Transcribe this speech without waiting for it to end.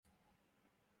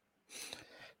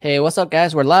Hey, what's up,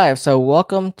 guys? We're live. So,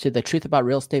 welcome to the Truth About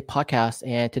Real Estate podcast.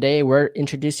 And today we're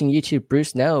introducing you to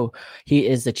Bruce No. He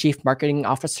is the Chief Marketing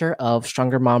Officer of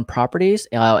Stronger Mom Properties,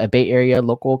 a Bay Area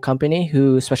local company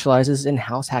who specializes in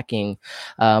house hacking.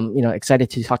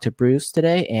 Excited to talk to Bruce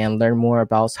today and learn more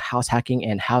about house hacking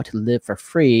and how to live for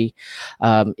free,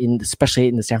 especially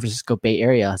in the San Francisco Bay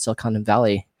Area, Silicon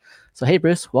Valley. So, hey,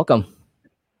 Bruce, welcome.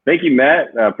 Thank you, Matt.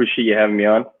 I appreciate you having me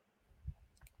on.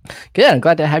 Good. I'm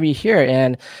glad to have you here.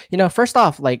 And, first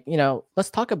off, let's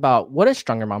talk about what is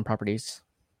Stronger Mom Properties?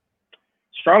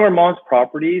 Stronger Moms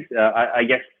Properties, I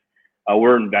guess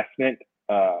we're an investment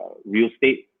real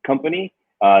estate company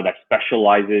that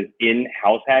specializes in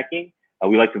house hacking.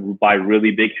 We like to buy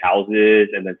really big houses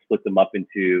and then split them up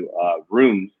into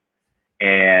rooms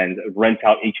and rent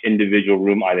out each individual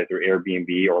room either through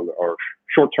Airbnb or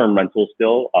short-term rental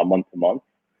still month to month.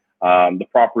 The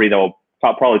property that we'll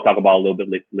probably talk about a little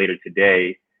bit later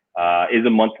today is a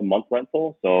month-to-month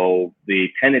rental. So the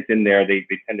tenants in there, they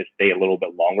tend to stay a little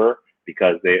bit longer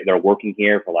because they're working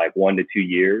here for like 1 to 2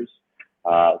 years.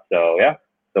 So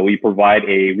we provide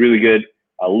a really good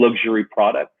luxury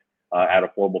product at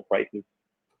affordable prices.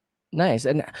 Nice.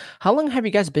 And how long have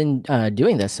you guys been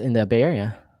doing this in the Bay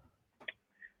Area?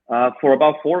 For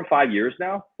about 4 or 5 years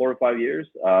now, 4 or 5 years.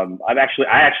 I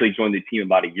actually joined the team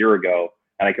about a year ago,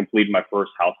 and I completed my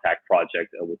first house hack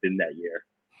project within that year.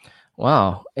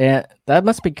 Wow. And that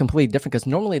must be completely different because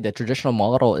normally the traditional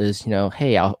model is,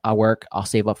 hey, I'll work, I'll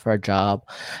save up for a job,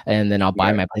 and then I'll buy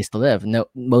Yeah. my place to live. No,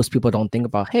 most people don't think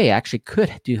about, hey, I actually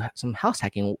could do some house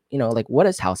hacking. What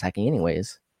is house hacking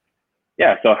anyways?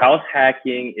 Yeah, so house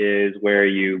hacking is where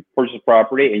you purchase a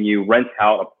property and you rent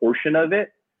out a portion of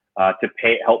it to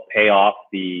help pay off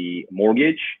the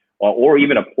mortgage or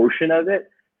even a portion of it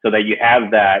so that you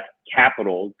have that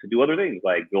capital to do other things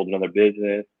like build another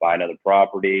business, buy another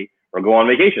property, or go on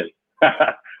vacation.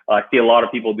 I see a lot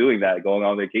of people doing that, going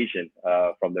on vacation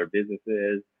from their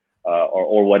businesses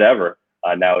or whatever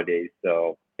nowadays.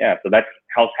 So yeah, so that's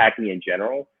house hacking in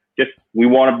general. Just we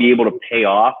want to be able to pay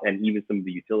off and even some of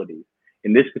the utilities.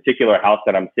 In this particular house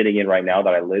that I'm sitting in right now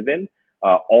that I live in,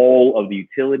 all of the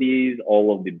utilities,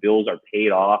 all of the bills are paid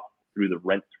off through the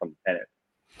rents from the tenants.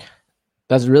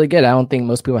 That's really good. I don't think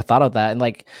most people have thought of that. And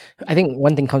I think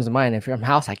one thing comes to mind if I'm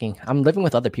house hacking, I'm living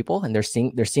with other people and they're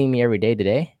seeing me every day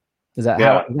today. Is that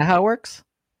Yeah. how it works?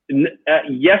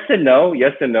 Yes and no.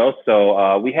 Yes and no.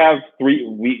 So we have three.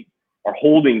 We are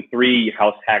holding 3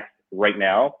 house hacks right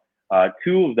now.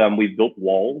 2 of them we've built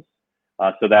walls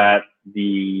so that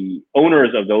the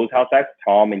owners of those house hacks,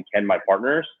 Tom and Ken, my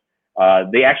partners,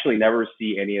 they actually never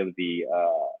see any of the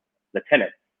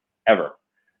tenants ever,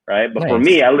 right? But for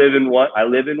me, Nice. I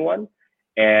live in one.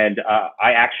 And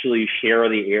I actually share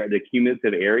the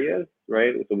cumulative areas,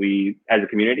 right? So we as a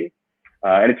community.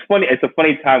 And it's funny. It's a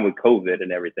funny time with COVID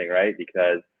and everything, right?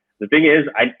 Because the thing is,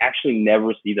 I actually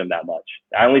never see them that much.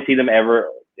 I only see them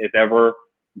if ever,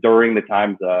 during the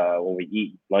times when we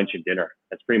eat lunch and dinner.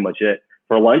 That's pretty much it.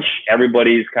 For lunch,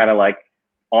 everybody's kind of like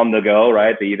on the go,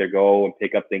 right? They either go and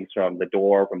pick up things from the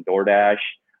door, from DoorDash,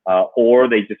 or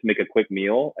they just make a quick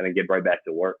meal and then get right back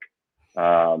to work.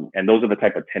 And those are the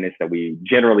type of tenants that we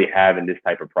generally have in this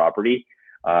type of property.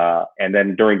 And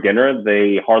then during dinner,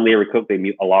 they hardly ever cook.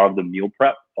 A lot of the meal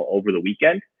prep over the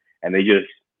weekend, and they just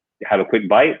have a quick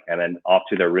bite and then off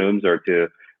to their rooms or to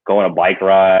go on a bike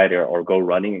ride or go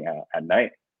running at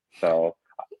night. So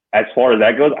as far as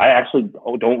that goes, I actually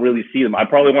don't really see them. I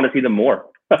probably want to see them more.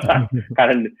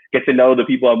 Kind of get to know the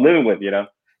people I'm living with,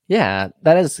 Yeah,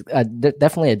 that is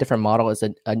definitely a different model. It's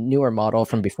a newer model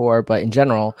from before, but in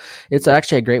general, it's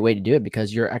actually a great way to do it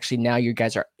because you're actually now you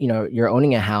guys are you're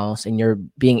owning a house and you're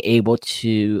being able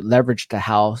to leverage the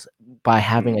house by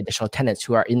having additional tenants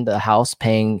who are in the house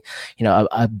paying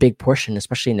a big portion,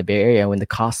 especially in the Bay Area when the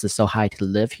cost is so high to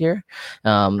live here.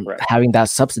 Having that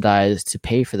subsidized to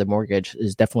pay for the mortgage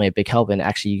is definitely a big help, and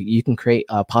actually you can create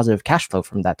a positive cash flow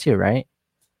from that too, right?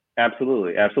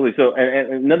 Absolutely, absolutely. So,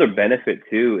 and another benefit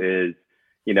too is,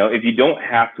 if you don't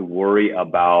have to worry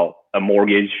about a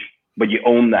mortgage, but you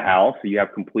own the house, so you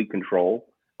have complete control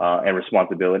and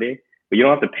responsibility, but you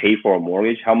don't have to pay for a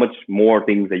mortgage. How much more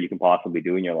things that you can possibly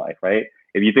do in your life, right?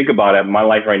 If you think about it, my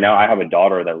life right now, I have a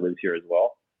daughter that lives here as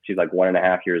well. She's like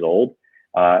 1.5 years old,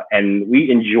 and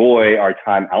we enjoy our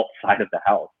time outside of the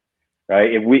house.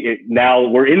 Right. Now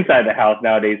we're inside the house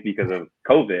nowadays because of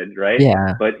COVID. Right.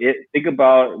 Yeah. But think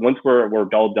about once we're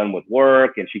all done with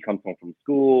work and she comes home from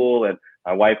school and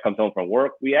my wife comes home from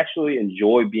work, we actually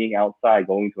enjoy being outside,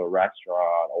 going to a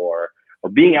restaurant or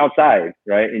being outside.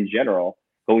 Right. In general,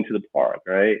 going to the park.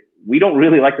 Right. We don't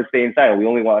really like to stay inside. We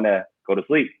only want to go to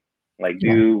sleep, like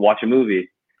watch a movie.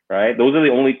 right? Those are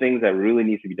the only things that really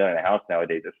needs to be done in a house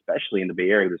nowadays, especially in the Bay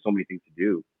Area. There's so many things to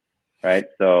do, right?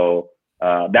 So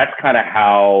that's kind of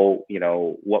how,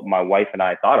 what my wife and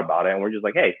I thought about it. And we're just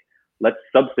like, hey, let's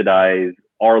subsidize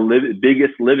our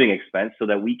biggest living expense so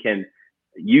that we can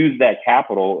use that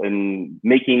capital in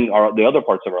making the other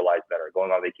parts of our lives better,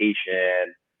 going on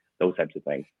vacation, those types of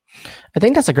things. I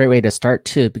think that's a great way to start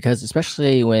too, because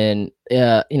especially when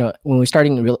when we're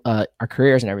starting our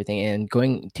careers and everything, and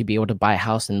going to be able to buy a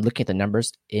house and looking at the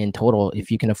numbers in total,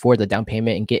 if you can afford the down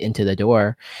payment and get into the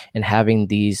door, and having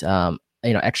these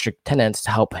extra tenants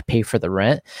to help pay for the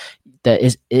rent,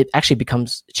 it actually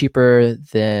becomes cheaper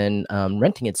than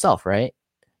renting itself, right?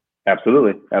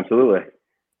 Absolutely.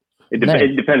 It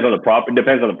depends on the property.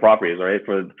 Depends on the properties, right?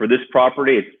 For this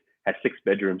property, it has 6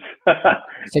 bedrooms.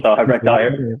 So I rent out.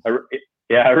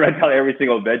 I rent out every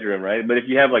single bedroom, right? But if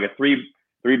you have like a three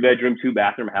bedroom, 2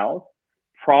 bathroom house,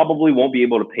 probably won't be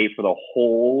able to pay for the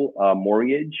whole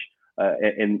mortgage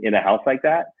in a house like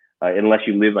that, unless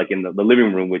you live like in the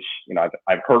living room, which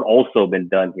I've heard also been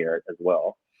done here as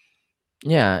well.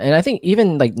 Yeah, and I think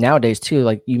even like nowadays too,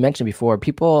 like you mentioned before,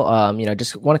 people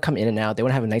just want to come in and out. They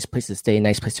want to have a nice place to stay, a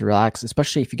nice place to relax,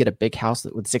 especially if you get a big house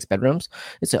with 6 bedrooms.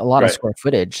 It's a lot of square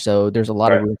footage, so there's a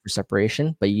lot of room for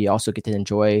separation, but you also get to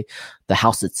enjoy the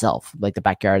house itself, like the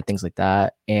backyard, things like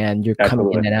that. And you're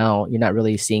coming in and out, you're not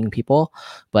really seeing people,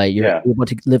 but you're able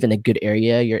to live in a good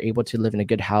area, you're able to live in a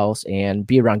good house and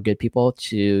be around good people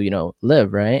to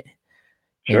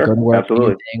go to work,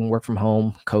 anything, work from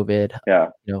home, COVID,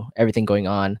 everything going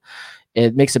on.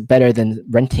 It makes it better than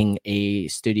renting a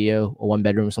studio or 1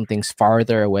 bedroom, something's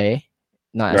farther away.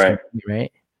 Not as convenient,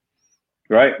 right?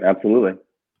 Right, absolutely.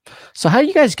 So how do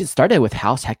you guys get started with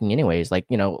house hacking anyways? Like,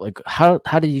 how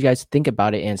did you guys think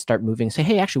about it and start moving? Say,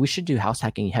 hey, actually, we should do house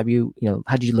hacking. Have you,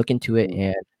 how did you look into it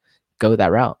and go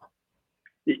that route?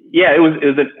 Yeah, it was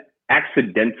an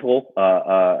accidental,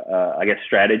 I guess,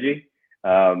 strategy.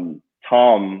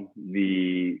 Tom,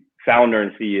 the founder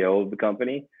and CEO of the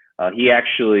company, he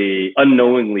actually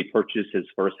unknowingly purchased his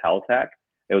first house hack.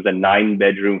 It was a 9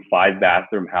 bedroom, 5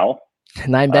 bathroom house.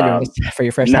 9 bedrooms for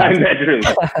your first 9 bedrooms.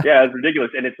 Yeah, it's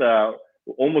ridiculous. And it's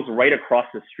almost right across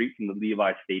the street from the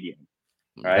Levi's Stadium.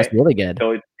 Right? That's really good.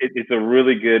 So it's a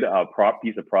really good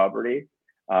piece of property.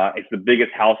 It's the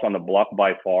biggest house on the block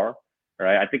by far.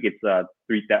 Right? I think it's about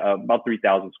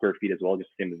 3,000 square feet as well, just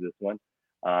the same as this one.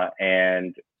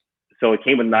 And so it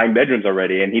came with 9 bedrooms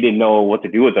already, and he didn't know what to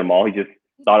do with them all. He just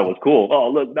thought it was cool.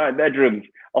 Oh, look, 9 bedrooms.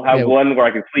 I'll have one where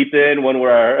I can sleep in, one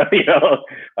where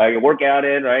I can work out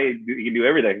in. Right? You can do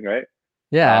everything, right?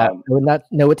 Yeah, I would not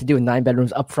know what to do with 9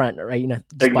 bedrooms up front, right?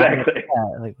 Exactly.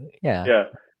 Yeah.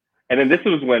 And then this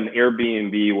was when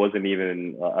Airbnb wasn't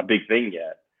even a big thing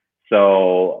yet.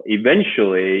 So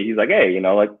eventually, he's like, hey,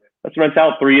 let's rent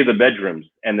out 3 of the bedrooms.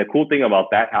 And the cool thing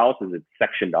about that house is it's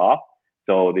sectioned off.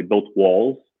 So they built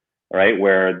walls, right,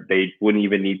 where they wouldn't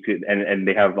even need to, and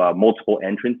they have multiple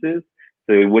entrances,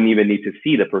 so they wouldn't even need to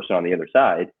see the person on the other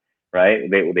side, right?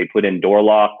 They put in door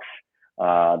locks,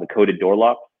 the coded door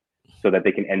locks, so that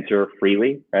they can enter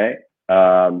freely, right?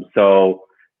 So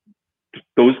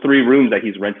those 3 rooms that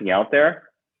he's renting out there,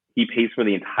 he pays for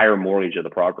the entire mortgage of the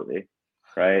property,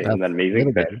 right? Isn't that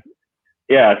amazing?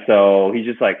 Yeah, so he's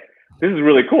just like, this is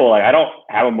really cool. Like, I don't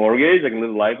have a mortgage. I can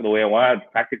live life the way I want. I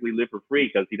practically live for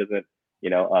free because he doesn't,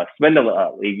 spend a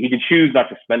lot. He can choose not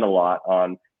to spend a lot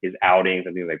on his outings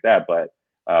and things like that. But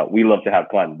we love to have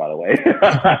fun, by the way.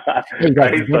 You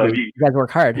guys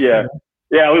work hard. Yeah,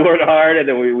 we work hard, and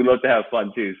then we love to have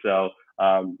fun too. So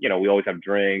we always have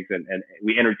drinks, and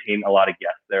we entertain a lot of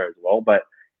guests there as well. But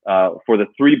for the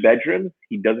 3 bedrooms,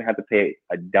 he doesn't have to pay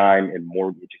a dime in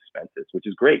mortgage expenses, which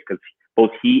is great because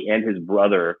both he and his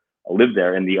brother live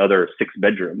there in the other 6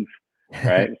 bedrooms,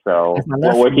 right? So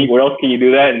where else can you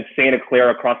do that in Santa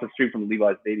Clara across the street from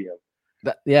Levi's Stadium?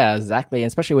 Yeah, exactly. And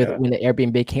especially when the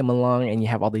Airbnb came along and you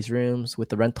have all these rooms with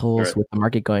the rentals, with the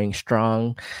market going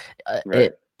strong,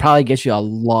 it probably gives you a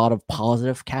lot of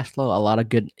positive cash flow, a lot of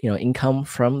good income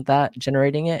from that,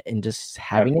 generating it, and just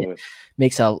having it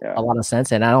makes a lot of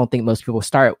sense. And I don't think most people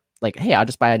start like, hey, I'll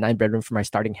just buy a 9 bedroom for my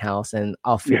starting house and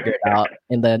I'll figure it out,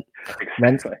 and then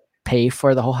rent pay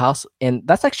for the whole house. And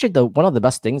that's actually one of the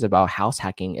best things about house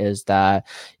hacking is that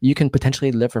you can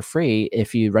potentially live for free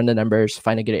if you run the numbers,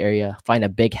 find a good area, find a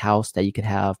big house that you could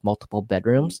have multiple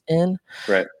bedrooms in,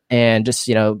 and just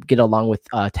get along with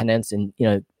tenants and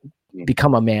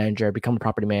become a manager, become a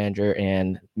property manager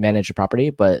and manage a property.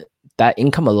 But that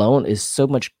income alone is so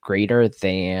much greater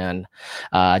than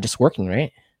just working,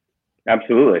 right?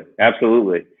 Absolutely.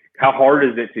 How hard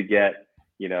is it to get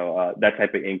that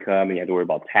type of income, and you have to worry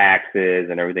about taxes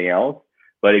and everything else?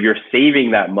 But if you're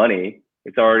saving that money,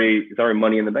 it's already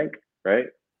money in the bank, right?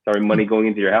 It's already money going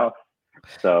into your house.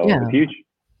 So it's huge.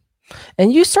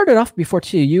 And you started off before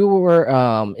too. You were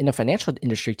in the financial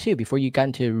industry too before you got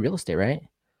into real estate, right?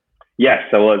 Yes,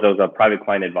 I was a private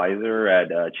client advisor at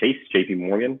Chase, JP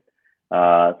Morgan.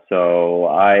 So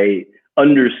I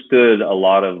understood a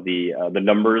lot of the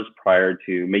numbers prior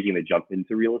to making the jump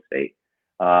into real estate.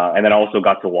 And then I also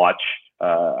got to watch,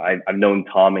 I've known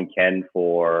Tom and Ken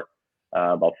for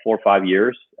about 4 or 5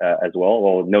 years as well.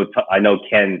 Well, no, I know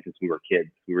Ken since we were kids.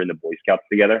 We were in the Boy Scouts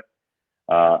together.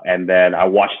 And then I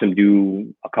watched them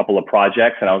do a couple of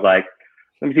projects and I was like,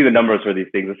 let me see the numbers for these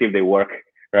things. Let's see if they work.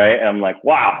 Right. And I'm like,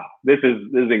 wow, this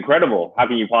is incredible. How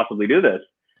can you possibly do this?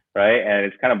 Right. And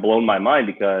it's kind of blown my mind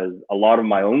because a lot of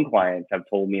my own clients have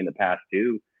told me in the past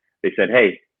too. They said,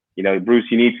 hey, you know, Bruce,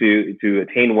 you need to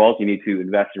attain wealth. You need to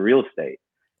invest in real estate.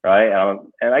 Right.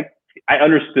 And I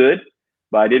understood,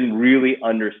 but I didn't really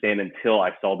understand until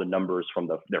I saw the numbers from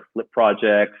their flip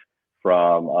projects,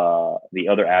 from the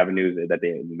other avenues that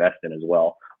they invest in as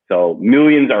well. So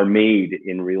millions are made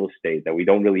in real estate that we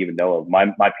don't really even know of.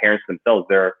 My parents themselves,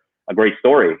 they're a great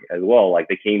story as well. Like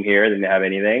they came here, they didn't have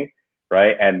anything,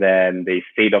 right? And then they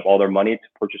saved up all their money to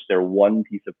purchase their one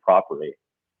piece of property,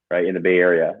 right, in the Bay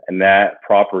Area. And that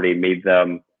property made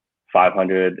them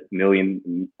 $500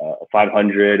 million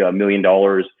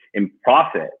in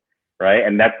profit, right?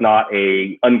 And that's not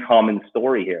a uncommon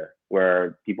story here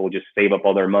where people just save up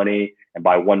all their money and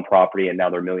buy one property and now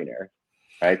they're millionaires.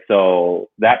 Right. So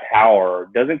that power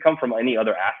doesn't come from any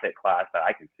other asset class that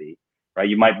I can see. Right.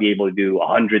 You might be able to do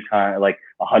 100 times, like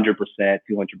 100%,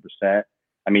 200%.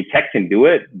 I mean, tech can do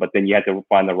it, but then you have to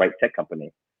find the right tech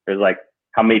company. There's like,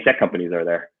 how many tech companies are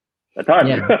there? A ton,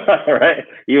 yeah. Right?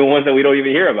 Even ones that we don't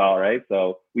even hear about. Right.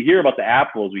 So we hear about the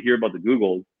Apples, we hear about the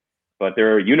Googles, but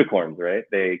they're unicorns, right?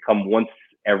 They come once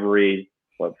every,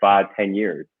 5-10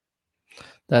 years.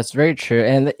 That's very true.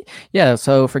 And yeah,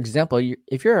 so for example,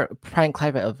 if you're a private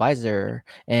client advisor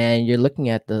and you're looking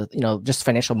at the, just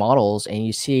financial models and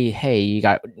you see, hey, you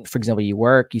got, for example, you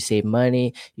work, you save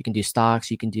money, you can do stocks,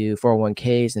 you can do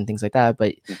 401ks and things like that.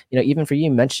 But, even for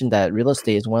you mentioned that real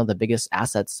estate is one of the biggest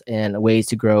assets and ways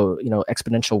to grow,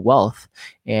 exponential wealth.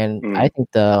 And I think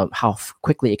how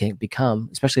quickly it can become,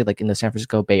 especially like in the San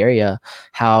Francisco Bay Area,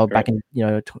 how back in,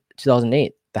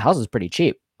 2008, the house is pretty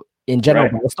cheap. In general,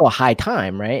 right. But it was still a high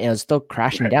time, right? And it was still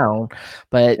crashing down,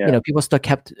 but people still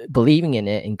kept believing in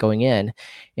it and going in.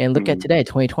 And look at today,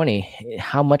 2020.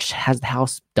 How much has the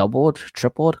house doubled,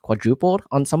 tripled, quadrupled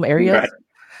on some areas? Right.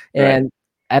 And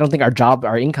I don't think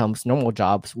our incomes, normal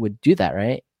jobs, would do that,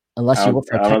 right? Unless you work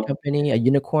for a tech company, a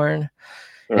unicorn.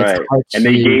 Right. And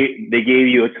they gave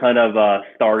you a ton of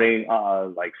starting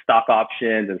like stock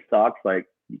options and stocks. Like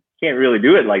you can't really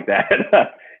do it like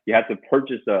that. You have to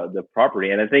purchase the property.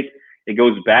 And I think it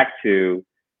goes back to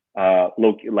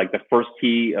like the first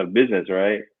key of business,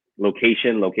 right?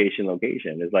 Location.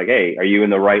 It's like, hey, are you in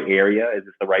the right area? Is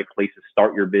this the right place to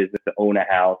start your business, to own a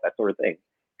house, that sort of thing?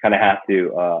 Kind of have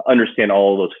to understand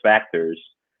all of those factors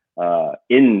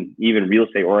in even real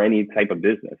estate or any type of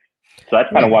business. So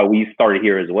that's kind of why we started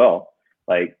here as well.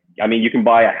 Like, I mean, you can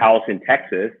buy a house in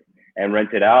Texas and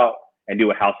rent it out and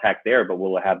do a house hack there, but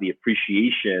will it have the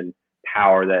appreciation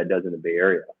power that it does in the Bay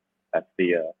Area? That's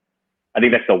I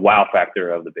think that's the wow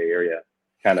factor of the Bay Area,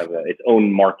 kind of its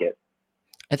own market.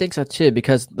 I think so too,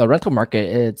 because the rental market,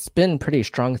 it's been pretty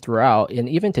strong throughout. And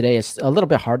even today, it's a little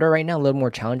bit harder right now, a little more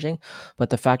challenging. But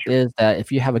the fact is that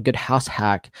if you have a good house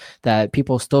hack, that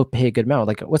people still pay a good amount.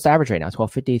 Like what's the average right now?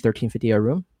 $1,250, $1,350 a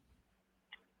room?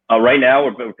 Right now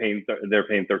they're paying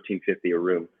 $1,350 a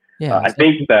room. Yeah, I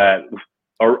think that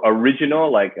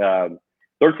original, like,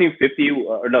 $1,350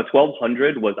 or no,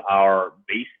 $1,200 was our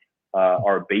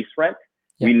base rent.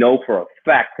 Yeah. We know for a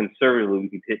fact conservatively we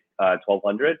could hit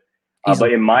 $1,200.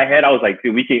 But in my head, I was like,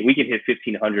 dude, we can hit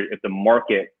 $1,500 if the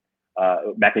market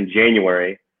back in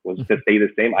January was to stay the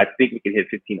same. I think we can hit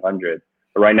 $1,500.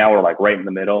 But right now we're like right in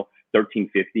the middle.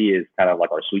 $1,350 is kind of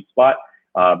like our sweet spot.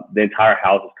 The entire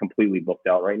house is completely booked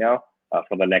out right now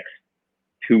for the next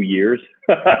 2 years.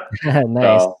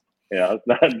 Nice. So,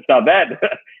 it's not bad.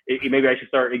 Maybe I should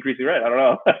start increasing rent. I don't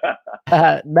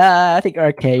know. Nah, I think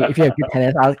okay. If you have good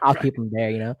tenants, I'll keep them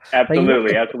there.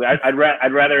 Absolutely, absolutely. I'd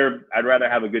rather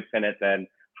have a good tenant than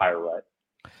higher rent.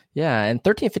 Yeah, and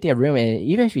 $1,350 a room, and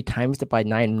even if you times it by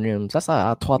 9 rooms, that's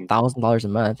 $12,000 a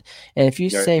month. And if you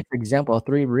say, for example,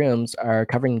 3 rooms are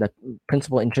covering the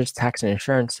principal, interest, tax, and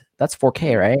insurance, that's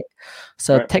 $4,000, right?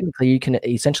 So technically, you can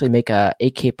essentially make a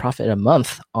 $8,000 profit a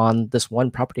month on this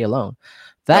one property alone.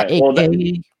 That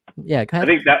 $8,000, yeah, go ahead.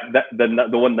 I think that the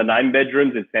 9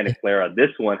 bedrooms in Santa Clara, this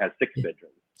one has 6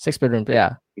 bedrooms. 6 bedrooms,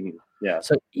 yeah. Yeah,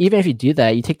 So even if you do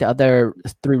that, you take the other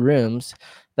 3 rooms,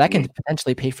 that can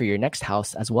potentially pay for your next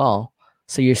house as well.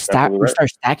 So absolutely you right. start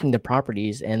stacking the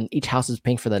properties, and each house is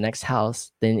paying for the next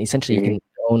house. Then essentially you Mhm. can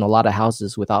own a lot of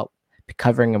houses without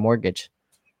covering a mortgage.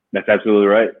 That's absolutely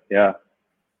right. Yeah.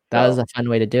 That is So a fun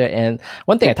way to do it. And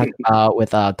one thing I talked about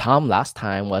with Tom last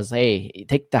time was, hey,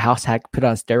 take the house hack, put it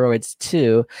on steroids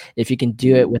too. If you can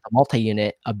do it with a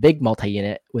multi-unit, a big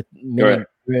multi-unit with right. many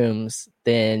rooms,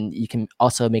 then you can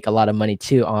also make a lot of money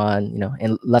too on,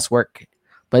 and less work.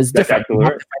 But it's That's different. You absolutely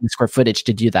have right. to find the square footage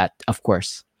to do that, of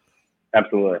course.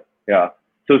 Absolutely. Yeah.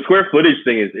 So square footage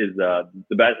thing is the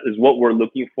best, is what we're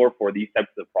looking for these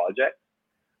types of projects.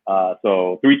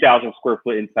 So 3,000 square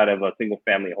foot inside of a single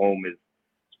family home is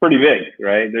pretty big,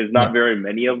 right? There's Yeah. not very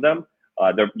many of them.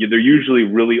 They're usually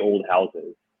really old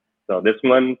houses. So this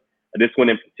one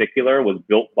in particular was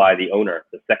built by the owner,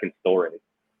 the second story.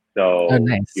 Oh, So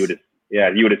nice. you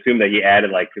would assume that he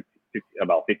added like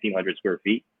about 1,500 square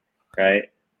feet, right?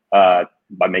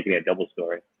 By making it a double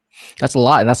story. That's a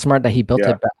lot, and that's smart that he built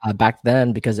Yeah, it back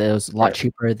then, because it was a lot right.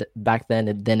 cheaper back then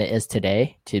than it is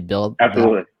today to build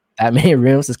Absolutely. that many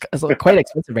rooms. It's quite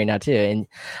expensive right now too. And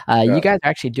you Yeah. guys are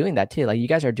actually doing that too. Like, you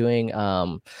guys are doing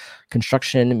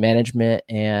construction management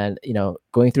and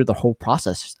going through the whole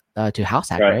process to house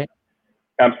hack, Right. right?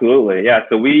 Absolutely. Yeah.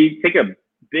 So we take a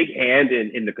big hand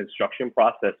in the construction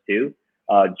process too,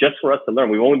 just for us to learn.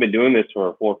 We've only been doing this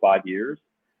for 4 or 5 years.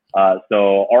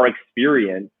 So our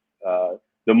experience,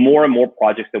 the more and more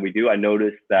projects that we do, I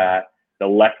noticed that the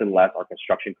less and less our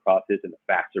construction cost is and the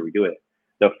faster we do it.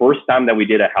 The first time that we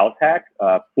did a house hack,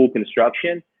 full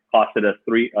construction, costed us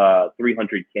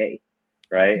 300K,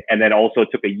 right? And then also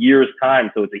took a year's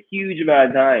time. So it's a huge amount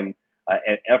of time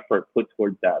and effort put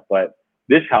towards that. But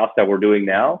this house that we're doing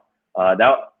now,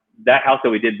 that house that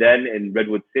we did then in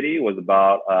Redwood City was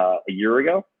about a year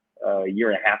ago, a year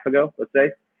and a half ago, let's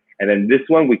say. And then this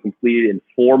one we completed in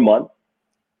 4 months,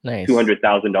 Nice.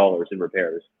 $200,000 in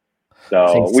repairs. So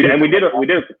So you we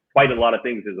did quite a lot of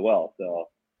things as well. So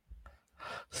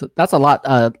that's a lot.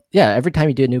 Yeah, every time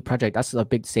you do a new project, that's a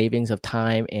big savings of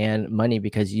time and money,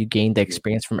 because you gain the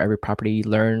experience from every property. You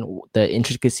learn the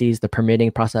intricacies, the permitting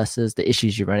processes, the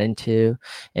issues you run into,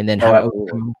 and then how to Absolutely.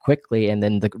 overcome them quickly. And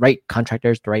then the right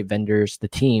contractors, the right vendors, the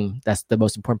team. That's the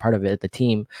most important part of it. The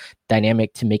team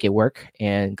dynamic to make it work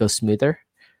and go smoother.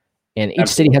 And each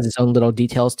city Absolutely. has its own little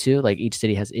details too. Like, each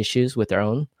city has issues with their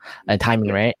own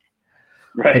timing, right?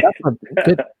 But Right. that's a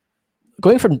good.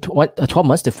 Going from 12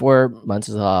 months to 4 months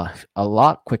is a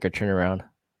lot quicker turnaround.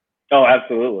 Oh,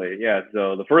 absolutely. Yeah.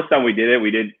 So the first time we did it,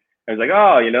 I was like,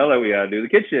 oh, like we gotta do the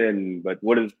kitchen, but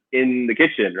what is in the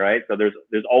kitchen, right? So there's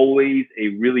always a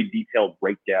really detailed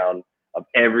breakdown of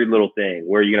every little thing.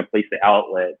 Where are you gonna place the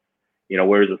outlet?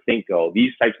 Where does the sink go?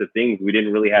 These types of things we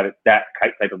didn't really have that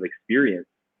type of experience.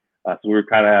 So we were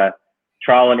kind of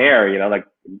trial and error. Like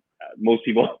most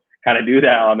people kind of do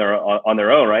that on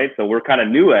their own, right? So we're kind of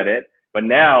new at it. But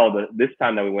now this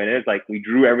time that we went in, it's like we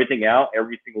drew everything out,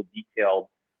 every single detail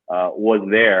was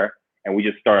there, and we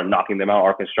just started knocking them out.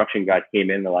 Our construction guys came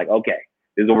in, they're like, okay,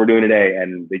 this is what we're doing today,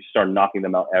 and they just started knocking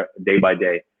them out day by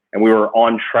day, and we were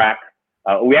on track.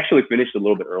 We actually finished a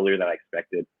little bit earlier than I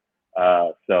expected.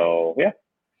 So yeah,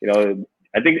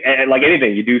 I think, and like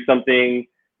anything, you do something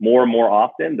more and more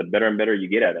often, the better and better you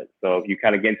get at it. So if you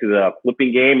kind of get into the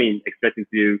flipping game and expecting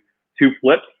to do 2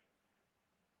 flips,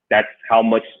 that's how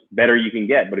much better you can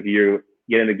get. But if you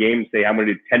get in the game and say, I'm going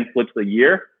to do 10 flips a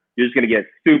year, you're just going to get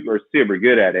super, super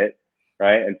good at it,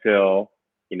 right? Until,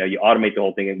 you automate the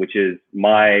whole thing, which is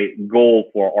my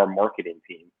goal for our marketing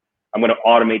team. I'm going to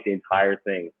automate the entire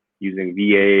thing using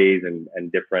VAs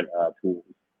and different tools.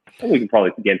 And we can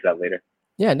probably get into that later.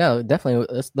 Yeah, no, definitely.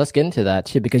 Let's get into that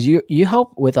too, because you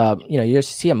help with you're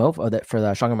CMO for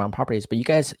the Stronger Mountain Properties, but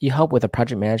you help with the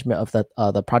project management of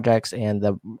the projects and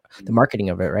the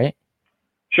marketing of it, right?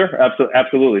 Sure,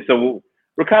 absolutely. So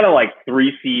we're kind of like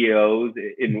 3 CEOs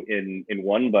in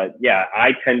one, but yeah,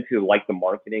 I tend to like the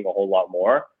marketing a whole lot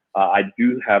more. I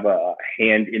do have a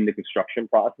hand in the construction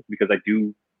process because I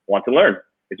do want to learn.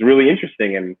 It's really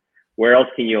interesting, and where else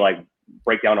can you like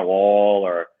break down a wall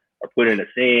or put in a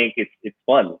sink? It's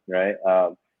fun, right?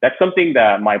 That's something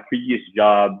that my previous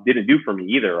job didn't do for me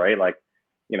either, right? Like,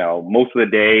 most of the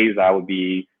days I would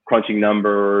be crunching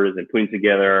numbers and putting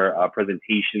together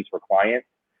presentations for clients.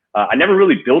 I never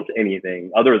really built anything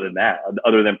other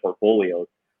than portfolios,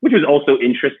 which was also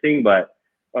interesting. But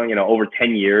over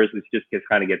 10 years, it just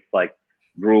kind of gets like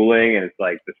grueling, and it's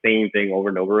like the same thing over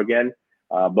and over again.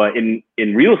 But in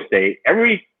real estate,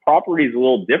 every property is a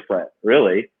little different,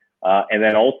 really. And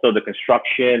then also the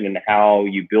construction and how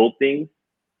you build things,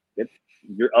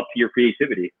 you're up to your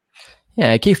creativity.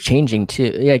 Yeah, it keeps changing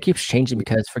too. Yeah, it keeps changing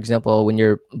because, for example, when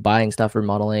you're buying stuff or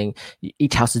modeling,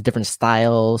 each house has different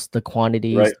styles, the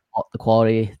quantities, Right. the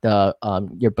quality, the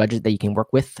your budget that you can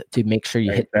work with to make sure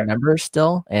you hit the Exactly. numbers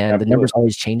still, and the Absolutely. numbers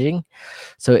always changing.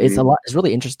 So it's a Mm-hmm. lot. It's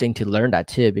really interesting to learn that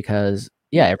too, because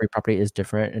yeah, every property is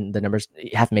different, and the numbers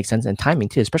have to make sense and timing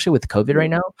too. Especially with COVID right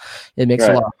now, it makes it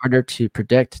a Right. lot harder to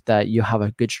predict that you have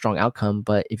a good, strong outcome.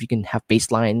 But if you can have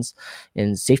baselines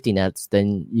and safety nets,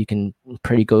 then you can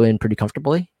go in pretty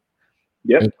comfortably.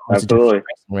 Yep. And you can always adjust Absolutely. your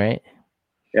pricing, right?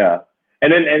 Yeah.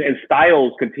 And then and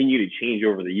styles continue to change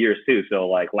over the years too. So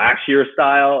like last year's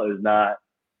style is not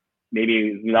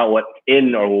maybe not what's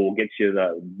in or will get you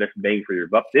the best bang for your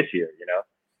buck this year, you know?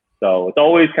 So it's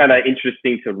always kind of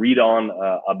interesting to read on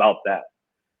about that.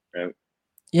 Right?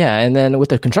 Yeah, and then with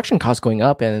the construction costs going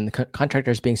up and the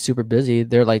contractors being super busy,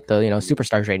 they're like the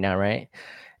superstars right now, right?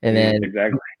 And then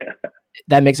Exactly.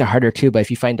 that makes it harder too. But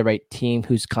if you find the right team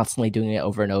who's constantly doing it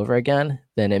over and over again,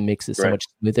 then it makes it so Right. much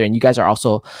smoother. And you guys are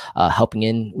also helping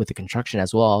in with the construction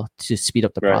as well to speed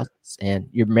up the Right. process. And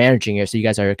you're managing it, so you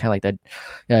guys are kind of like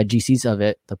the GCs of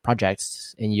it, the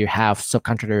projects, and you have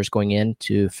subcontractors going in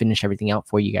to finish everything out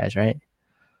for you guys, right?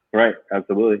 Right.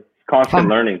 Absolutely. Constant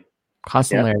learning.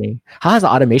 Constant Yeah. learning. How has the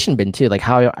automation been too? Like,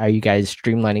 how are you guys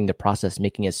streamlining the process,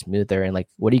 making it smoother, and like,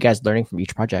 what are you guys learning from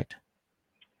each project?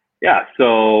 Yeah.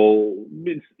 So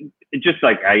it's just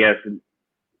like, I guess,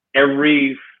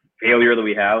 every failure that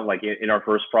we have, like in our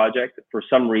first project, for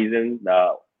some reason,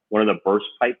 one of the burst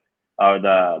pipe,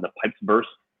 the pipes burst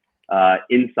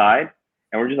inside,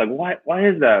 and we're just like, why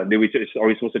is that? Are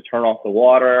we supposed to turn off the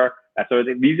water? That sort of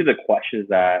thing. These are the questions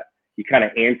that you kind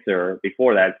of answer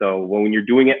before that. So when you're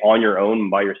doing it on your own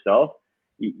by yourself,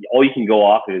 all you can go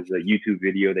off is a YouTube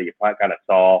video that you kind of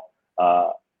saw,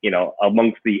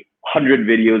 amongst the 100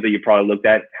 videos that you probably looked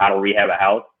at, how to rehab a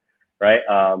house, right?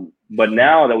 But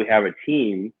now that we have a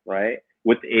team, right,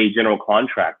 with a general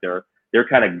contractor, they're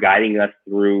kind of guiding us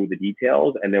through the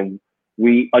details, and then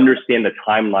we understand the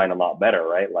timeline a lot better,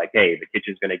 right? Like, hey, the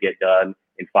kitchen's going to get done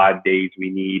in 5 days. We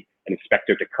need an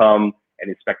inspector to come and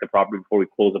inspect the property before we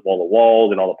close up all the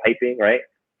walls and all the piping, right?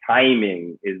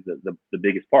 Timing is the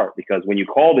biggest part, because when you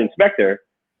call the inspector,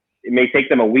 it may take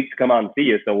them a week to come out and see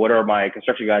you. So what are my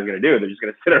construction guys going to do? They're just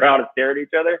going to sit around and stare at each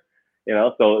other, you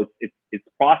know? So it's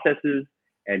processes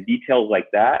and details like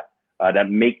that that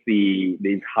make the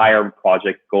entire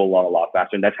project go along a lot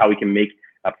faster. And that's how we can make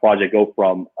a project go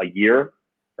from a year,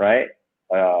 right,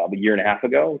 a year and a half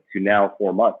ago, to now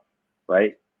 4 months,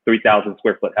 right? 3,000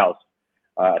 square foot house.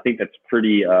 I think that's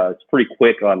it's pretty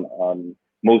quick on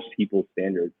most people's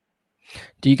standards.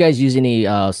 Do you guys use any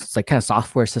like kind of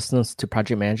software systems to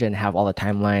project manage and have all the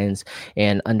timelines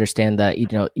and understand that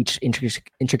each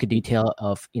intricate detail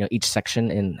of each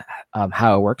section and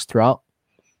how it works throughout?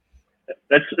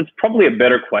 It's probably a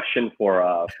better question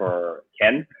for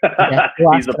Ken. Yeah,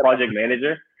 He's the project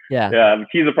manager. Yeah.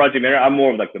 He's the project manager. I'm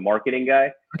more of like the marketing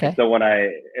guy. Okay.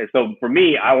 So for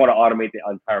me, I want to automate the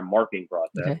entire marketing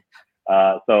process.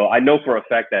 Okay. So I know for a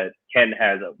fact that Ken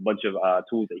has a bunch of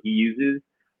tools that he uses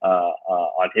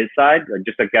on his side.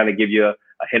 Just to kind of give you a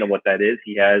hint of what that is,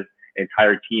 he has an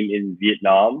entire team in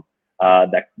Vietnam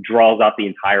that draws out the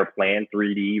entire plan,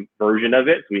 3D version of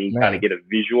it, so we can kind of get a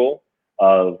visual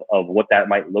of what that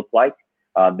might look like.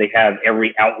 They have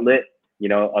every outlet,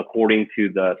 according to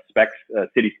the specs,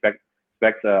 city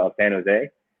specs of San Jose,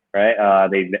 right?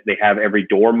 They have every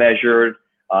door measured,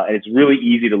 and it's really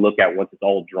easy to look at once it's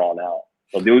all drawn out.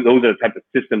 So those are the type of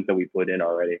systems that we put in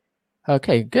already.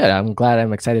 Okay, good.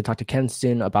 I'm excited to talk to Ken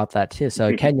soon about that too.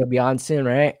 So Ken, you'll be on soon,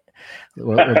 right?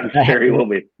 Sure, he will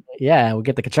be. Yeah, we'll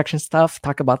get the construction stuff,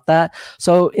 talk about that.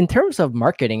 So in terms of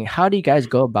marketing, how do you guys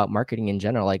go about marketing in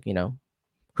general? Like,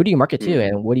 who do you market to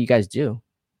and what do you guys do?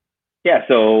 Yeah,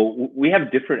 so we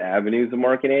have different avenues of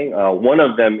marketing. One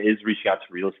of them is reaching out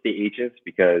to real estate agents,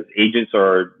 because agents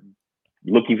are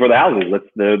looking for the housing.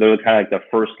 They're kind of like the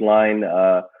first line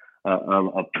of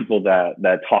people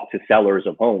that talk to sellers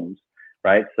of homes,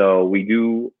 right? So we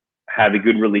do have a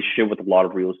good relationship with a lot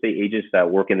of real estate agents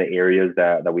that work in the areas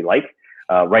that we like.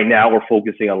 Right now, we're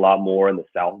focusing a lot more in the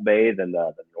South Bay than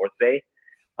the North Bay.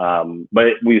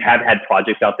 But we have had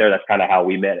projects out there. That's kind of how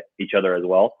we met each other as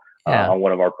well, on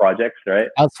one of our projects, right?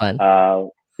 That was fun.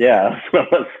 Yeah,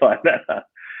 that was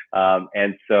fun.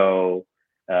 And so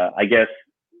I guess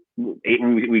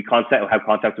we have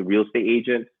contact with real estate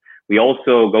agents. We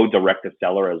also go direct to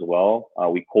seller as well.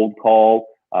 We cold call,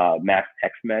 mass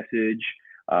text message.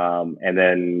 And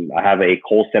then I have a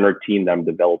call center team that I'm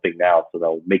developing now, so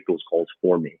they'll make those calls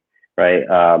for me, right?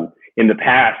 In the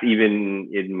past, even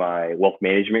in my wealth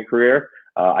management career,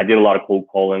 I did a lot of cold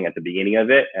calling at the beginning of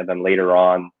it, and then later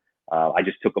on, I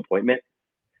just took appointments.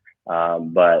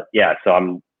 But yeah, so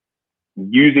I'm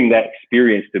using that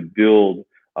experience to build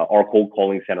our cold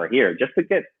calling center here, just to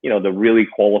get the really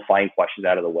qualifying questions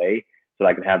out of the way, so that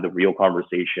I can have the real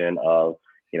conversation of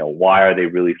why are they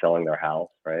really selling their house,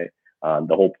 right?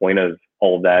 The whole point of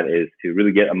all of that is to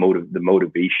really get the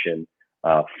motivation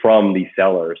from these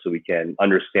sellers, so we can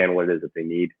understand what it is that they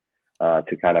need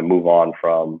to kind of move on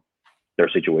from their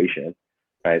situation,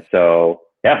 right? So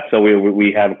yeah, so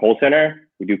we have a call center.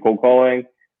 We do cold calling.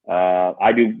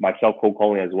 I do myself cold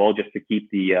calling as well, just to keep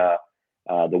the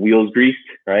wheels greased,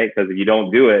 right? Because if you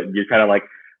don't do it, you're kind of like,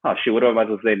 oh shit, what am I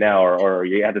supposed to say now? Or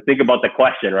you have to think about the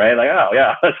question, right? Like, oh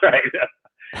yeah, that's right.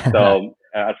 So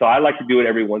I like to do it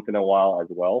every once in a while as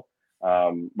well.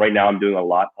 Right now I'm doing a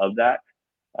lot of that.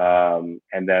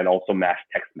 And then also mass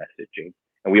text messaging.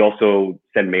 And we also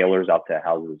send mailers out to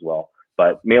houses as well.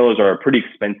 But mailers are pretty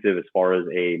expensive as far as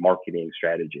a marketing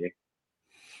strategy.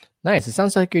 Nice. It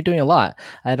sounds like you're doing a lot.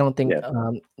 I don't think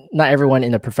Yeah. not everyone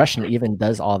in the profession even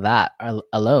does all that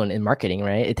alone in marketing,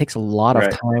 right? It takes a lot of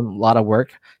Right. time, a lot of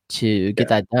work to get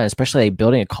that done, especially like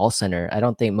building a call center. I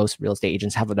don't think most real estate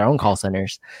agents have their own call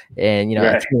centers, and a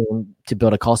Right. team to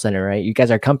build a call center, right? You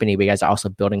guys are a company, but you guys are also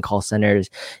building call centers.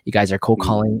 You guys are cold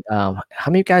calling. How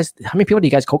many people do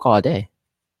you guys cold call a day?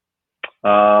 We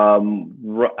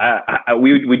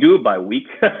do it by week.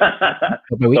 By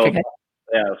week, So okay.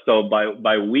 yeah, so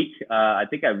by week, I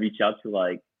think I reach out to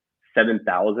like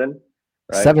 7,000,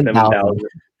 right? 7,000.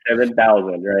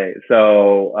 7,000, right?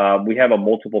 So we have a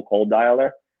multiple call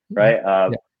dialer, right? Yeah.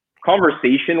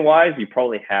 Conversation wise, you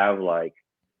probably have like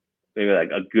maybe like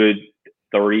a good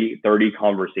 30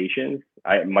 conversations.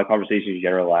 My conversations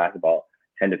generally last about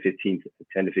 10 to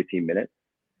 15 minutes.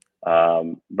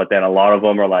 But then a lot of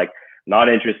them are like not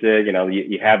interested.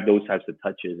 You have those types of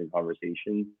touches and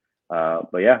conversations.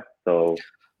 But yeah, so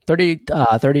 30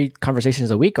 conversations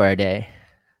a week or a day?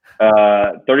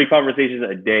 30 conversations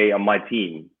a day on my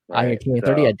team. Right? On your team,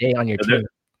 30 a day on your team.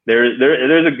 There's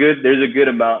a good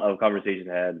amount of conversations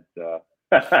had. So.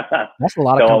 That's a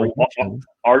lot of conversations.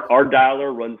 Our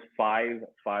dialer runs five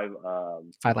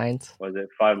lines. What is it?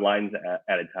 5 lines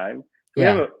at a time. So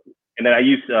yeah. And then I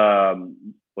use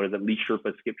Lead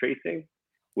Sherpa skip tracing,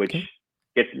 which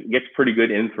gets pretty good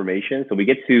information. So we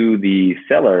get to the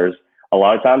sellers a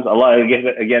lot of times.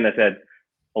 Again, I said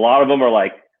a lot of them are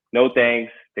like, no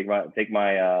thanks, take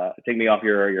me off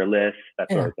your list,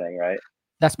 that sort of thing, right?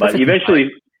 That's but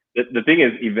eventually, the thing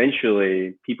is,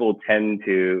 eventually people tend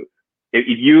to,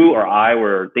 if you or I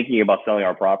were thinking about selling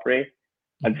our property,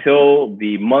 until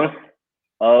the month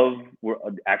of we're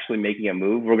actually making a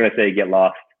move, we're gonna say get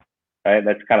lost, right?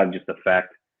 That's kind of just a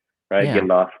fact, right? Yeah. Get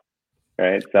lost,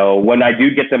 right? So when I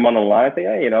do get them on the line, I say,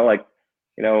 hey,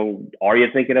 are you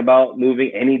thinking about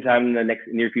moving anytime in the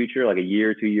near future, like a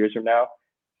year, 2 years from now?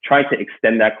 Trying to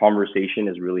extend that conversation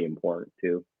is really important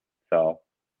too. So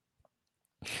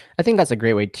I think that's a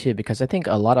great way too, because I think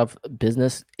a lot of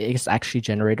business is actually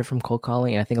generated from cold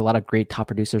calling. And I think a lot of great top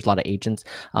producers, a lot of agents,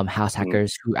 house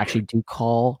hackers who actually do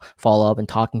call, follow up and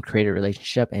talk and create a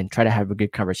relationship and try to have a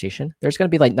good conversation. There's going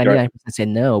to be like 99% say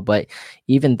no, but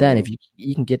even then, if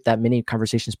you can get that many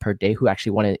conversations per day who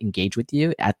actually want to engage with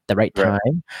you at the right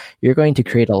time, you're going to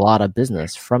create a lot of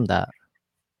business from that.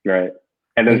 Right.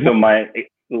 And then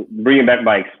bringing back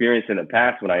my experience in the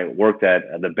past when I worked at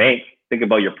the bank, think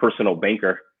about your personal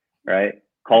banker, right?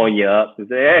 Calling you up and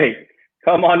say, hey,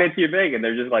 come on into your bank. And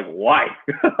they're just like, why?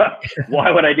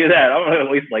 Why would I do that? I'm going to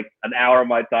waste like an hour of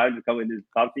my time to come in and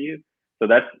talk to you. So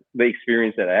that's the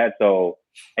experience that I had. So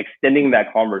extending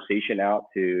that conversation out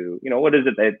to, what is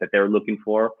it that they're looking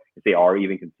for, if they are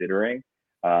even considering,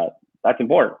 that's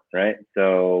important, right?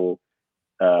 So,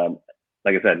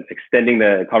 like I said, extending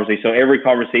the conversation. So every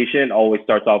conversation always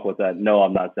starts off with that, no,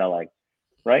 I'm not selling,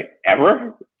 right?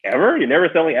 Ever? You're never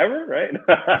selling ever, right?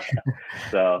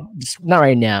 So not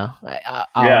right now. Not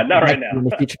right now. In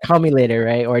the future, call me later,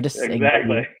 right? Or just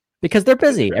exactly. Because they're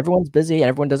busy. Everyone's busy and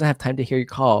everyone doesn't have time to hear your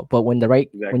call. But when when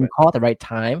you call at the right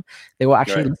time, they will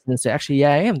actually listen and say, actually,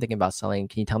 yeah, I am thinking about selling.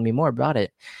 Can you tell me more about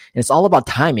it? And it's all about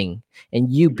timing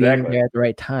and you being there at the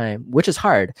right time, which is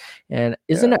hard. And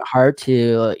isn't it hard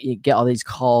to get all these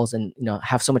calls and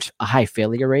have a high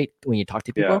failure rate when you talk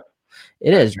to people? Yeah.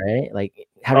 It is, right? Like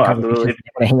having conversations,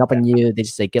 they want to hang up on you. They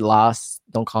just say, get lost.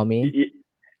 Don't call me.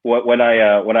 When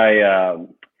I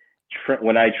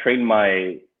train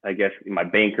my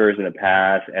bankers in the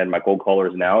past and my cold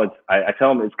callers now, I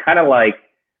tell them it's kind of like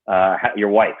your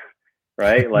wife,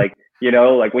 right? like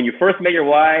like when you first met your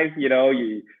wife, you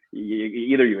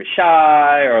either you were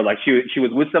shy or like she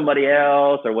was with somebody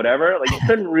else or whatever. Like you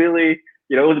couldn't really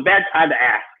it was a bad time to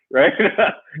ask, right?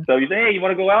 So you say, hey, you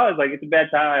want to go out? It's like, it's a bad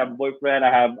time. I have a boyfriend.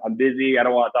 I'm busy. I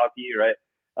don't want to talk to you, right?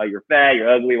 You're fat, you're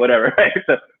ugly, whatever, right?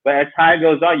 So, but as time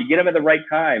goes on, you get them at the right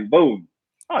time. Boom.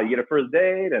 Oh, you get a first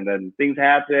date, and then things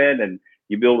happen, and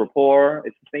you build rapport.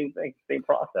 It's the same thing, same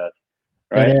process,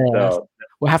 right? So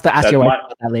we'll have to ask your wife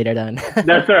about that later then.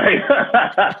 That's right.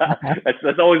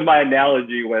 that's always my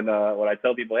analogy when I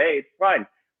tell people, hey, it's fine.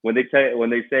 When they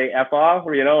say F off,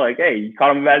 or like, hey, you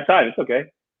caught them at a bad time. It's okay.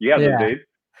 You have those days.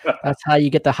 That's how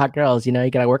you get the hot girls. You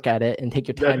gotta work at it and take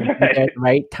your time and be there at the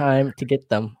right time to get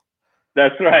them.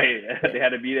 That's right. They had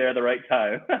to be there at the right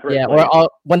time. Yeah. Or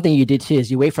one thing you do too is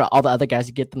you wait for all the other guys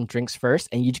to get them drinks first,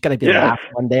 and you just gotta be the last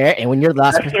one there. And when you're the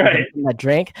last person getting that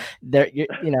drink, there, you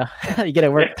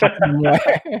gotta work more.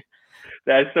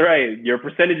 That's right. Your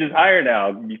percentage is higher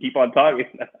now. You keep on talking.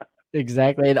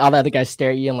 Exactly. And all the other guys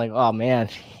stare at you and like, oh man,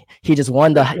 he just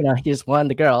won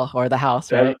the girl or the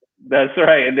house, right? That's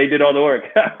right. And they did all the work.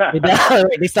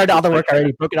 They started all the work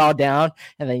already, broke it all down,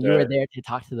 and then you were there to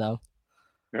talk to them.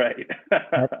 Right.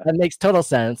 that makes total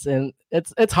sense. And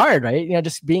it's hard, right?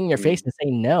 Just being in your face and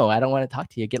saying, no, I don't want to talk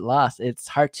to you, get lost. It's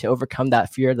hard to overcome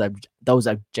that fear, those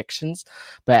objections.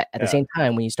 But at the same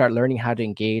time, when you start learning how to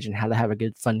engage and how to have a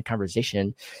good, fun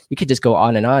conversation, you could just go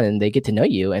on and they get to know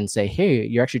you and say, hey,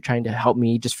 you're actually trying to help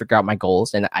me just figure out my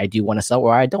goals. And I do want to sell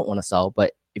or I don't want to sell.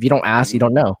 But if you don't ask, you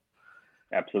don't know.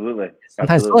 Absolutely.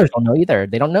 Sometimes sellers don't know either.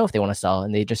 They don't know if they want to sell.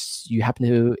 And you happen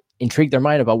to intrigue their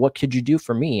mind about what could you do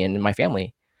for me and my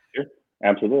family.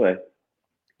 Absolutely.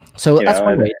 So that's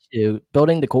one way to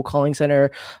building the cold calling center,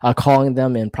 calling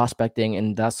them and prospecting,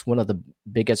 and that's one of the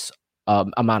biggest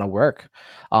amount of work.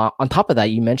 On top of that,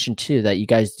 you mentioned too that you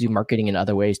guys do marketing in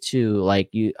other ways too. Like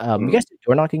you guys do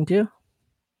door knocking too.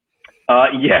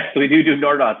 Yes, we do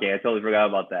door knocking. I totally forgot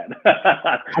about that.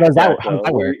 How does that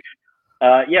work?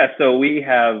 So we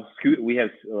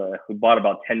bought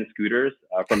about 10 scooters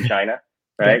from China,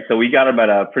 right? Yeah. So we got them at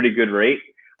a pretty good rate.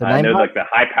 I know like the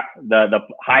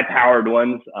high powered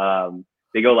ones,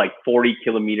 they go like 40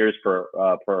 kilometers per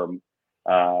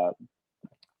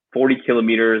 40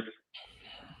 kilometers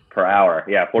per hour.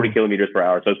 Yeah, 40 kilometers per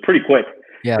hour. So it's pretty quick.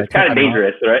 Yeah, it's kind of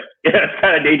dangerous, right? Yeah, it's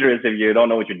kind of dangerous if you don't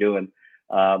know what you're doing.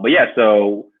 But yeah,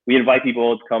 so we invite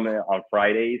people to come in on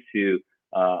Fridays to,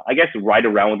 I guess, ride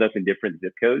around with us in different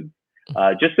zip codes,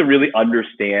 just to really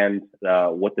understand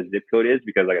what the zip code is.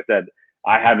 Because like I said,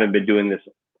 I haven't been doing this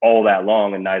all that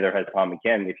long, and neither has Tom and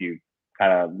Ken. If you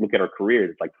kind of look at our careers,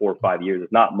 it's like 4 or 5 years.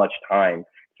 It's not much time,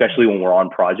 especially when we're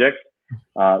on projects.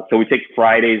 So we take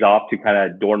Fridays off to kind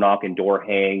of door knock and door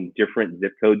hang different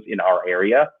zip codes in our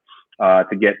area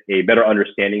to get a better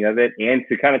understanding of it and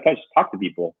to kind of talk to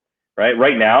people, right?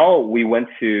 Right now, we went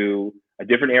to a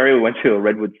different area. We went to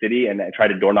Redwood City and tried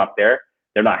to door knock there.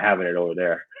 They're not having it over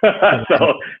there.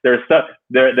 So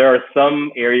there are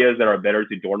some areas that are better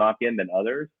to door knock in than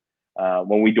others.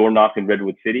 When we door knocked in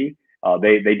Redwood City,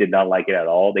 they did not like it at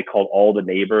all. They called all the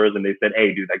neighbors and they said,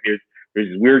 hey, dude, like there's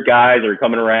these weird guys that are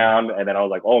coming around. And then I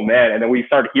was like, oh man. And then we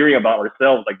started hearing about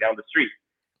ourselves like down the street,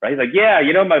 right? He's like, yeah,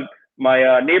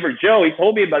 my neighbor Joe, he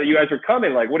told me about it. You guys were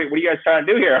coming. Like, what are you guys trying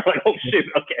to do here? I'm like, oh shit,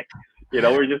 okay.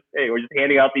 We're just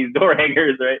handing out these door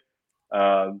hangers, right?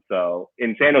 So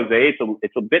in San Jose,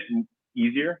 it's a bit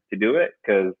easier to do it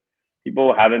because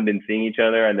people haven't been seeing each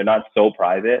other and they're not so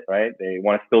private, right? They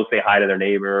want to still say hi to their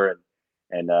neighbor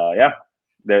and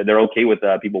they're okay with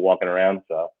people walking around.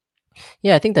 So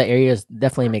yeah, I think that areas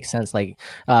definitely make sense. Like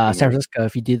San Francisco,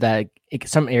 if you do that,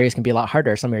 some areas can be a lot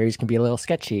harder. Some areas can be a little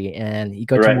sketchy. And you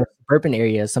go to more suburban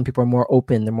areas, some people are more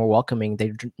open, they're more welcoming.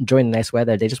 They enjoy the nice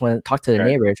weather. They just want to talk to their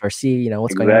neighbors or see,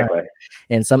 what's going on.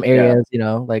 And some areas,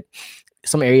 like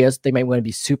some areas, they might want to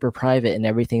be super private and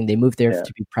everything. They move there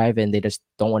to be private and they just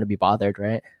don't want to be bothered,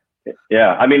 right?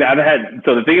 Yeah. I mean,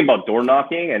 so the thing about door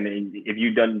knocking, and if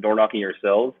you've done door knocking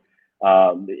yourselves,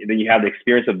 then you have the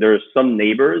experience of there's some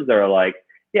neighbors that are like,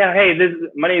 yeah, hey,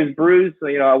 my name is Bruce. So,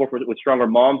 I work with Stronger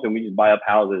Moms and we just buy up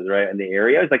houses, right, in the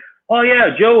area. It's like, oh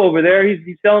yeah, Joe over there,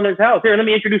 he's selling his house. Here, let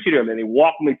me introduce you to him. And they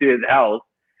walk me to his house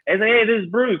and say, hey, this is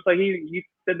Bruce. Like he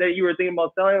said that you were thinking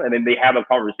about selling him. And then they have a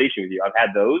conversation with you. I've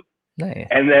had those. Nice.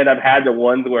 And then I've had the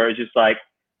ones where it's just like,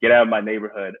 get out of my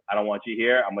neighborhood. I don't want you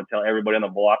here. I'm going to tell everybody on the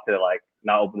block to like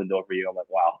not open the door for you. I'm like,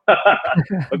 wow.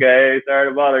 Okay, sorry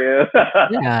to bother you.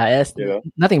 Yeah, it's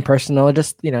nothing personal.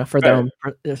 Just, for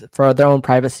their own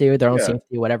privacy or their own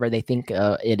safety, whatever they think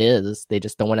it is. They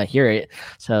just don't want to hear it.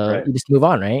 So you just move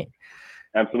on, right?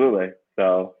 Absolutely.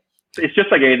 So it's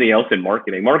just like anything else in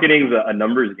marketing. Marketing is a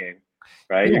numbers game,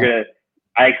 right? Yeah.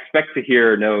 I expect to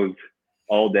hear no's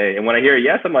all day. And when I hear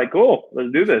yes, I'm like, cool,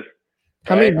 let's do this.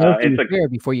 How many no's do you hear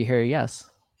before you hear a yes?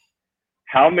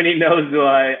 How many no's do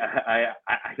I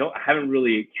haven't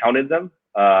really counted them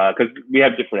because we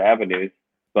have different avenues,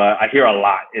 but I hear a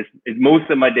lot. It's most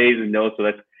of my days is no. So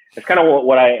that's kind of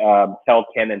what I tell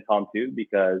Ken and Tom too,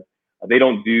 because they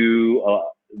don't do,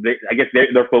 I guess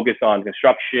they're focused on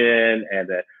construction and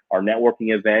our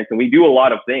networking events, and we do a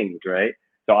lot of things, right?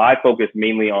 So I focus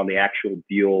mainly on the actual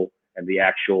deal and the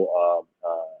actual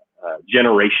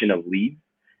generation of leads,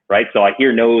 right? So I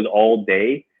hear no's all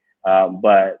day,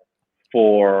 but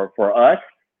for us,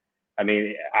 I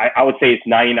mean, I would say it's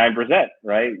 99%,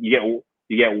 right? You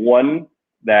get one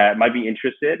that might be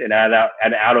interested, and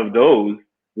out of those,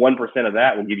 1% of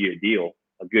that will give you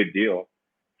a good deal.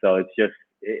 So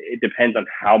it depends on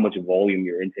how much volume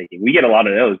you're intaking. We get a lot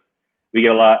of those. We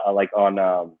get a lot like on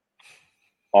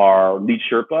our lead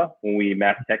Sherpa when we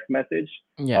mass text message.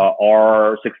 Yeah.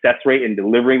 Our success rate in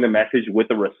delivering the message with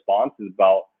a response is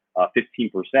about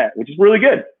 15%, which is really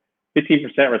good.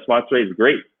 15% response rate is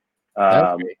great.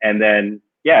 And then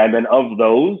of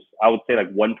those, I would say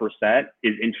like 1%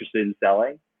 is interested in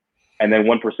selling. And then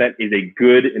 1% is a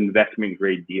good investment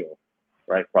grade deal,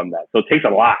 right? From that. So it takes a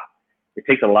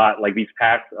lot. Like these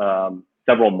past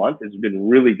several months, it's been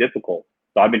really difficult.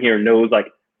 So I've been hearing no's like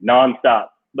nonstop,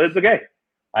 but it's okay.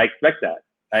 I expect that.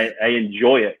 I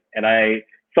enjoy it. And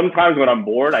sometimes when I'm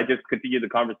bored, I just continue the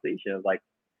conversation. It's like,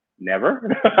 never,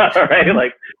 right?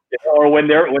 Like, or when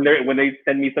they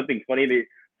send me something funny,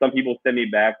 some people send me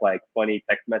back like funny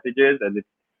text messages, and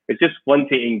it's just fun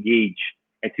to engage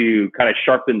and to kind of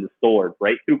sharpen the sword,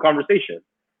 right? Through conversation,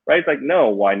 right? It's like, no,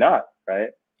 why not, right?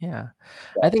 Yeah,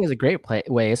 I think it's a great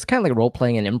way. It's kind of like role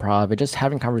playing and improv, and just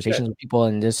having conversations with people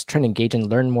and just trying to engage and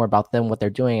learn more about them, what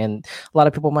they're doing. And a lot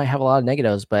of people might have a lot of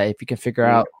negatives, but if you can figure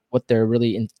out what their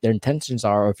intentions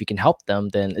are, or if you can help them,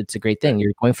 then it's a great thing.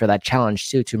 You're going for that challenge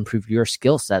too, to improve your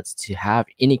skill sets, to have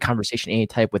any conversation, any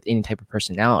type, with any type of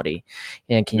personality,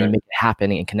 and can you make it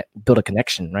happen and build a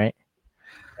connection, right?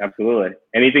 Absolutely,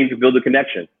 anything to build a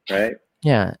connection, right?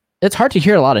 Yeah, it's hard to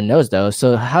hear a lot of no's though.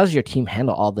 So how does your team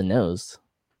handle all the no's?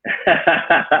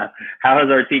 How does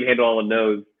our team handle all the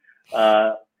no's?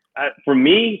 For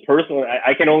me personally,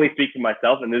 I can only speak for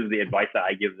myself, and this is the advice that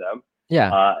I give them.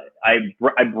 Yeah. I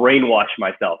brainwash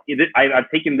myself. I've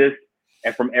taken this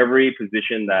from every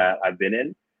position that I've been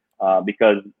in,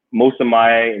 because most of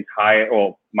my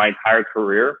entire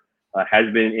career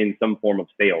has been in some form of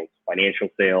sales, financial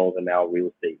sales, and now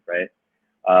real estate, right?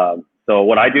 So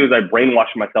what I do is I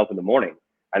brainwash myself in the morning.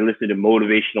 I listen to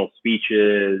motivational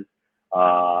speeches,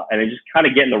 and I just kind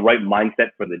of get in the right mindset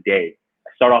for the day. I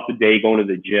start off the day going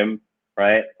to the gym,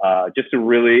 right? Just to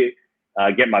really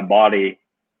get my body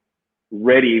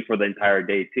ready for the entire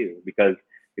day too. Because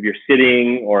if you're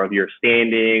sitting, or if you're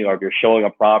standing, or if you're showing a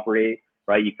property,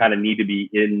 right, you kind of need to be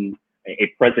in a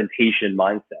presentation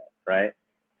mindset, right?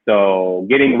 So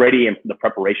getting ready and the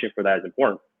preparation for that is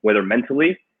important, whether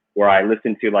mentally, where I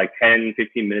listen to like 10,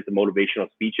 15 minutes of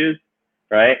motivational speeches,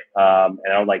 right?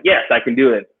 And I'm like, yes, I can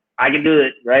do it. I can do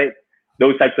it, right?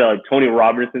 Those types of like Tony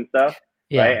Robbins and stuff,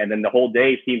 right? And then the whole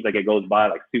day seems like it goes by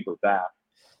like super fast.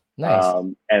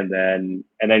 Nice. And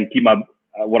then keep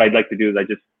what I'd like to do is I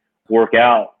just work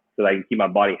out so that I can keep my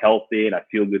body healthy and I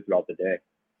feel good throughout the day.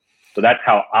 So that's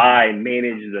how I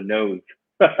manage the no's.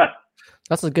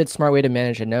 That's a good, smart way to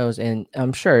manage the no's. And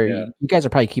I'm sure you guys are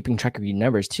probably keeping track of your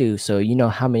numbers too. So you know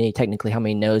how many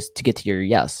no's to get to your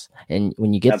yes. And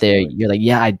when you get there, you're like,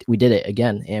 yeah, we did it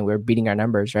again. And we're beating our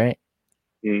numbers, right?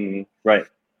 Right.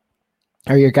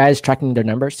 Are your guys tracking their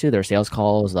numbers too? Their sales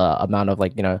calls, amount of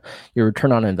your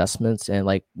return on investments, and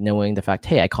like knowing the fact,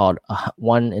 hey, I called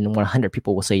 1 in 100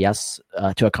 people will say yes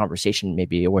to a conversation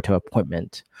maybe, or to an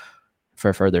appointment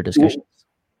for further discussions.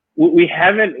 We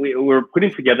haven't. We're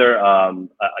putting together a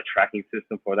tracking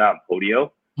system for that on Podio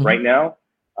right now.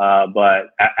 But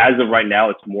as of right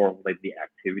now, it's more of like the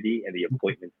activity and the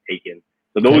appointments taken.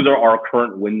 So those are our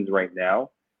current wins right now,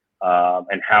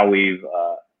 and how we've,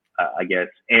 I guess,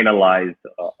 analyzed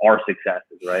our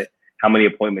successes, right? How many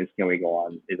appointments can we go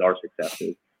on is our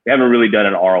successes. We haven't really done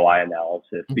an ROI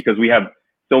analysis because we have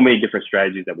so many different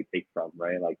strategies that we take from,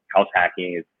 right? Like house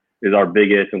hacking is our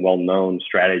biggest and well-known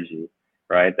strategy,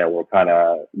 right? That we're kind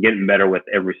of getting better with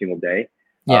every single day.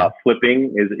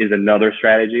 Flipping is another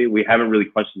strategy. We haven't really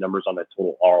crunched the numbers on the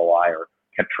total ROI or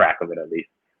kept track of it, at least.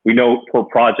 We know per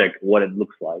project what it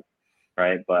looks like,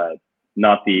 right? But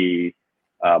not the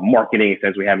marketing,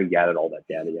 since we haven't gathered all that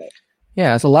data yet.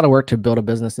 Yeah, it's a lot of work to build a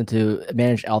business and to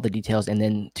manage all the details, and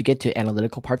then to get to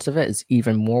analytical parts of it is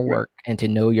even more work, and to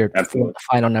know your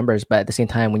final numbers. But at the same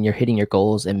time, when you're hitting your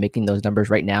goals and making those numbers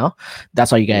right now,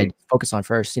 that's all you got to focus on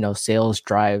first. Sales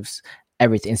drives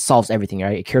everything, solves everything,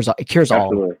 right? It cures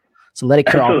all. So let it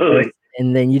cure all first,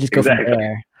 and then you just go from Exactly.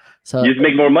 there. So You just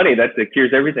make more money. That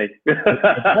cures everything. it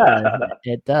does.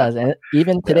 It does. And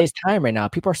even Yeah, today's time right now,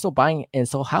 people are still buying and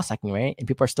still house hacking, right? And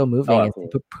people are still oh, moving and absolutely.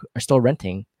 people are still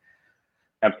renting.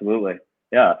 Absolutely.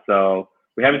 Yeah. So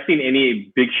we haven't seen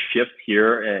any big shifts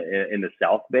here in the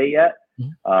South Bay yet.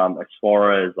 Mhm. As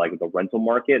far as like the rental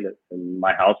market, and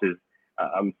my house is,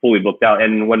 I'm fully booked out.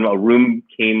 And when a room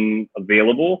came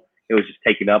available, it was just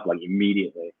taken up like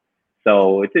immediately.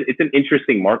 So it's an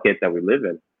interesting market that we live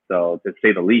in. So to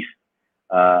say the least.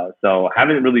 So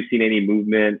haven't really seen any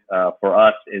movement for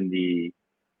us in the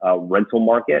rental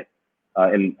market,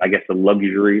 and I guess the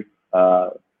luxury uh,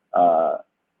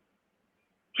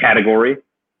 category,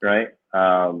 right?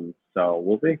 So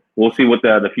we'll see. We'll see what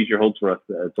the future holds for us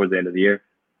towards the end of the year.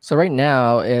 So right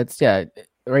now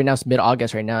right now it's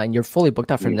mid-August right now, and you're fully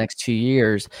booked out for the Mm-hmm. next 2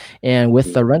 years. And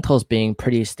with the rentals being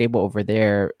pretty stable over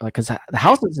there, because the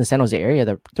houses in San Jose area,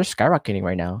 they're skyrocketing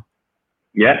right now.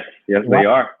 Yes, yes, Why they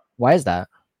are. why is that?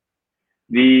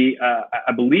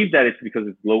 I believe that it's because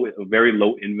it's very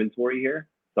low inventory here.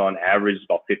 So on average, it's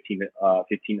about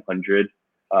 1,500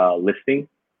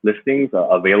 listings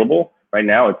available. Right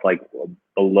now, it's like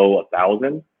below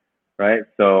 1,000, right?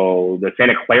 So the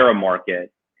Santa Clara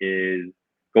market is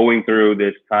going through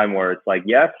this time where it's like,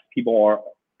 yes, people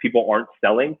aren't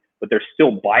selling, but there's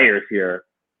still buyers here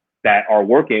that are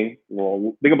working.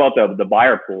 Well, think about the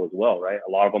buyer pool as well, right?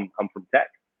 A lot of them come from tech,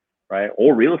 right,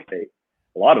 or real estate.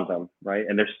 A lot of them, right,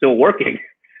 and they're still working.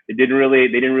 They didn't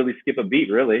really skip a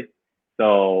beat, really.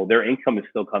 So their income is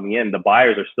still coming in. The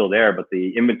buyers are still there, but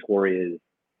the inventory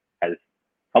has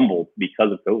tumbled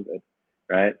because of COVID,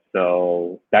 right?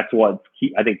 So that's what's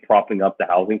I think propping up the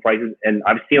housing prices. And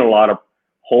I've seen a lot of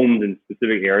homes in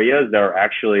specific areas that are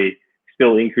actually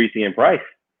still increasing in price.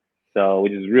 So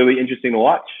which is really interesting to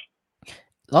watch.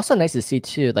 It's also nice to see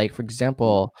too, like for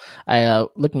example, I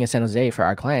looking at San Jose for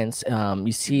our clients,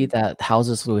 you see Mm-hmm. that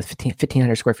houses with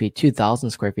 1,500 square feet, 2,000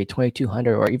 square feet,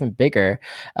 2,200 or even bigger,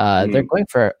 they're Mm-hmm. going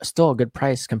for still a good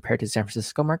price compared to San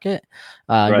Francisco market.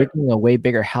 You're Right. getting a way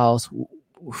bigger house,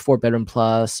 4 bedroom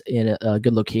plus in a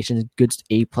good location, good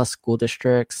A plus school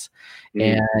districts,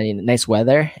 and Mm-hmm. nice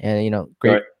weather, and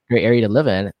Right. great area to live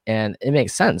in. And it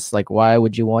makes sense. Like, why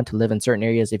would you want to live in certain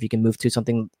areas if you can move to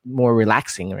something more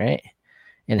relaxing, right?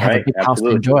 And have a Right. big house to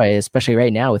Absolutely. enjoy, especially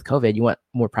right now with COVID. You want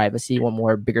more privacy, you want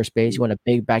more bigger space, you want a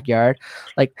big backyard.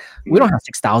 Like we Mm-hmm. don't have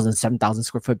 6,000, 7,000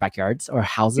 square foot backyards or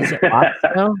houses lots,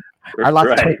 Our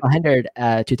lots are Right. 2,500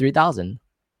 to 3,000.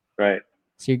 Right.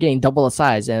 So you're getting double the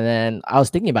size. And then I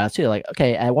was thinking about it too, like,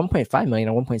 okay, at 1.5 million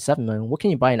or 1.7 million, what can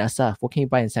you buy in SF? What can you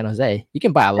buy in San Jose? You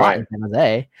can buy a lot Right. in San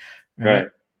Jose, right? Right.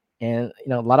 And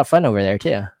a lot of fun over there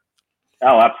too.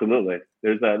 Oh, absolutely.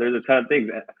 There's a ton of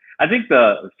things. I think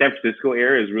the San Francisco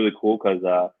area is really cool because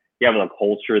you have a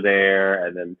culture there,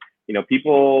 and then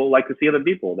people like to see other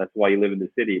people. That's why you live in the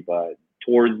city. But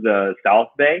towards the South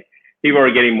Bay, people are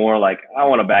getting more like, I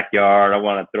want a backyard. I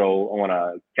want to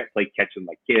play catch with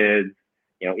my kids,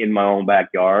 in my own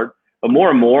backyard. But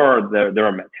more and more, there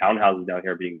are townhouses down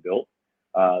here being built.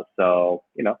 So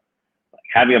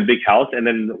having a big house, and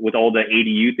then with all the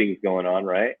ADU things going on,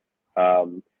 right?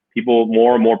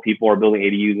 More and more people are building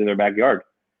ADUs in their backyard,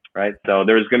 right? So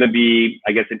there's going to be,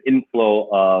 I guess, an inflow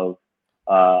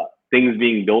of things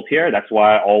being built here. That's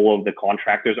why all of the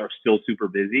contractors are still super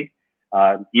busy.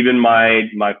 Even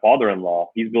my father-in-law,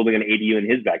 he's building an ADU in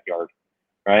his backyard,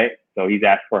 right? So he's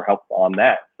asked for help on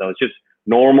that. So it's just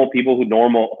normal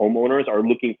homeowners are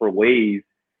looking for ways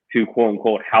to quote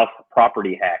unquote house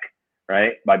property hack,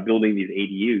 right? By building these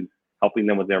ADUs, helping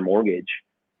them with their mortgage,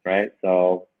 right?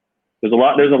 So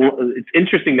it's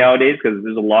interesting nowadays because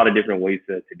there's a lot of different ways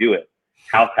to do it.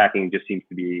 House hacking just seems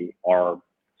to be our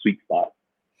sweet spot.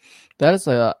 That is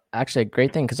actually a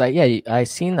great thing because I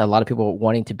seen a lot of people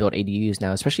wanting to build ADUs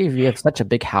now, especially if you have such a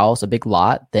big house, a big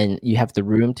lot, then you have the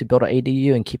room to build an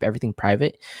ADU and keep everything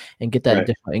private and get that Right.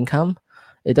 additional income.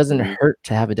 It doesn't Mm-hmm. hurt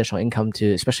to have additional income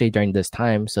especially during this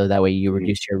time, so that way you Mm-hmm.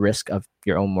 reduce your risk of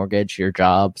your own mortgage, your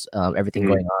jobs, everything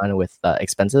Mm-hmm. going on with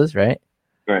expenses, right?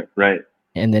 Right. Right.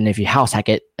 And then if you house hack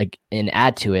it and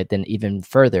add to it, then even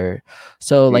further.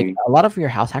 So like Mm-hmm. a lot of your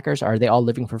house hackers, are they all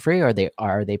living for free, or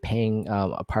are they paying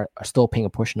still paying a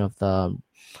portion of the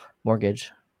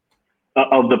mortgage?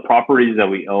 Of the properties that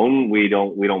we own, we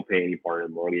don't pay any part of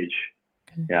the mortgage.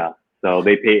 Okay. Yeah. So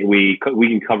they pay. We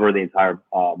can cover the entire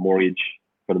mortgage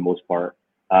for the most part.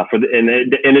 And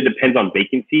it depends on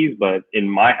vacancies, but in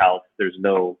my house, there's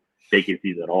no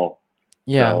vacancies at all.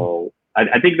 Yeah. So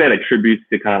I think that attributes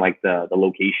to kind of like the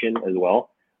location as well.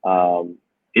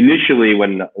 Initially,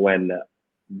 when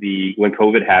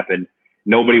COVID happened,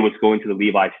 nobody was going to the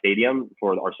Levi Stadium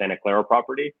for our Santa Clara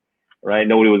property. right?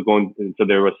 Nobody was going, so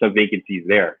there were some vacancies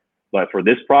there. But for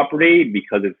this property,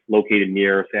 because it's located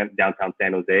near downtown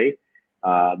San Jose,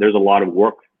 there's a lot of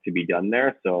work to be done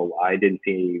there. So I didn't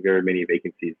see very many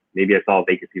vacancies. Maybe I saw a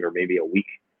vacancy for maybe a week,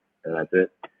 and that's it,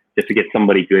 just to get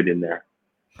somebody good in there.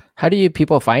 How do you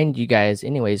people find you guys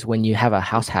anyways when you have a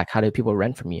house hack? How do people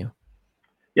rent from you?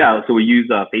 Yeah, so we use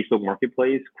Facebook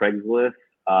Marketplace, Craigslist,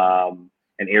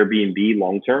 and Airbnb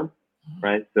long term,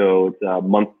 right? So it's a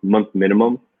month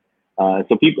minimum.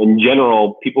 So people in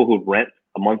general, people who rent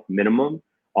a month minimum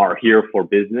are here for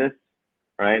business,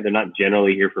 right? They're not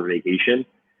generally here for vacation.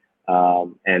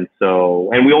 And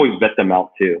we always vet them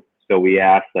out too. So we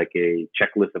ask like a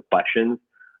checklist of questions,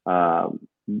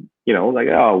 like,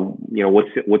 oh,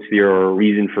 what's your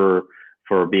reason for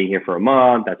being here for a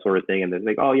month, that sort of thing. And they're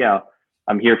like, oh yeah,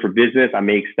 I'm here for business. I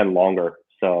may extend longer.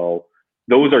 So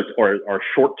those are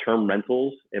short-term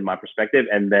rentals in my perspective.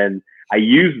 And then I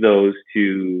use those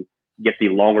to get the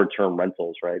longer-term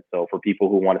rentals, right? So for people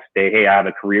who want to stay, hey, I have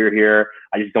a career here.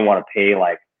 I just don't want to pay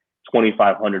like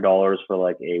 $2,500 for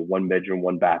like a 1-bedroom,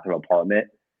 1-bathroom apartment,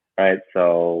 right?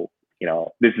 So,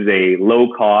 this is a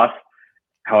low cost.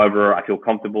 However, I feel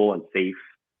comfortable and safe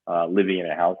living in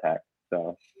a house hack.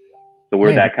 So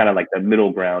we're that kind of like the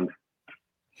middle ground.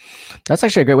 That's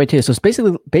actually a great way too. So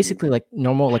it's basically like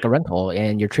normal, like a rental,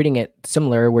 and you're treating it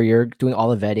similar where you're doing all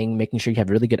the vetting, making sure you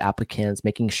have really good applicants,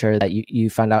 making sure that you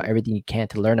find out everything you can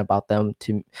to learn about them,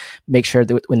 to make sure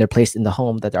that when they're placed in the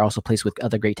home, that they're also placed with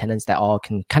other great tenants that all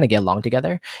can kind of get along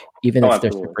together, even if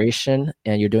there's separation,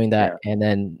 and you're doing that, and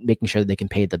then making sure that they can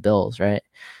pay the bills, right?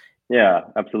 Yeah,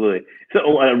 absolutely.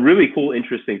 So a really cool,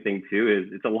 interesting thing too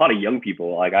is it's a lot of young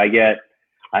people. Like I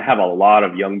have a lot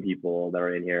of young people that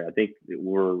are in here. I think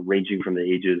we're ranging from the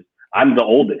ages. I'm the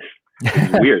oldest.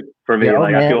 It's weird for me.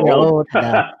 Like I feel old.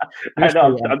 I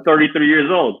know. I'm 33 years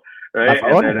old, right?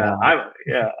 And then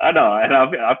I know, and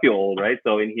I feel old, right?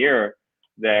 So in here,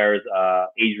 there's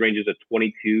age ranges of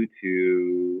 22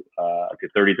 to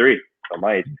 33. So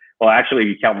my age. Well, actually, if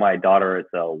you count my daughter, it's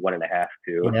 1.5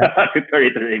 to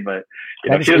 33. But she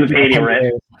doesn't pay any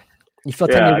rent. You feel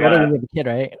 10 years older when you have a kid,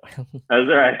 right? That's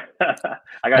right.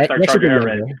 I got to start charging her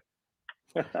rent.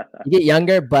 You get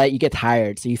younger, but you get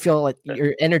tired. So you feel like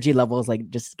your energy level is like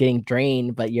just getting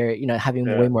drained, but you're, having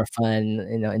way more fun,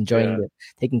 enjoying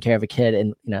taking care of a kid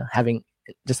and, having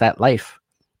just that life.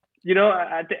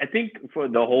 I think for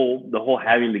the whole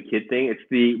having the kid thing, it's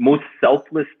the most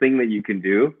selfless thing that you can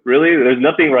do. Really, there's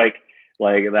nothing like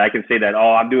that I can say that,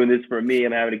 oh, I'm doing this for me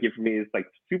and having a kid for me. It's like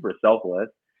super selfless.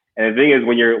 And the thing is,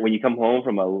 when you come home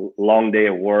from a long day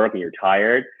of work and you're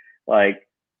tired, like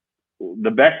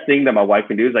the best thing that my wife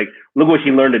can do is like, look what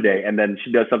she learned today, and then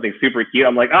she does something super cute.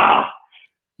 I'm like,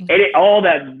 all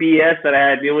that BS that I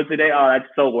had to deal with today, oh, that's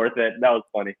so worth it. That was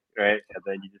funny, right? And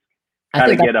then you just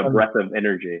kind of get a breath of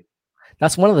energy.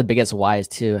 That's one of the biggest whys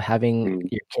too. Having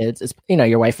your kids is,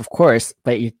 your wife, of course,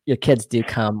 but your kids do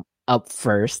come up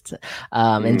first,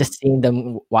 and just seeing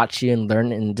them watch you and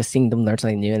learn, and just seeing them learn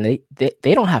something new, and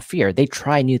they don't have fear. They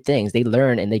try new things, they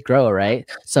learn and they grow, right?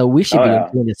 So we should be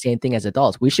doing the same thing as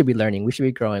adults. We should be learning, we should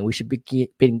be growing, we should be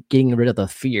getting rid of the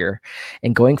fear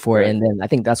and going for it. And then I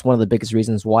think that's one of the biggest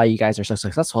reasons why you guys are so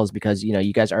successful, is because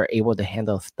you guys are able to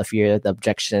handle the fear, the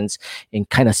objections, and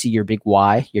kind of see your big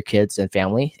why, your kids and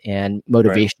family, and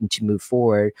motivation to move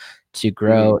forward, to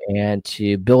grow, and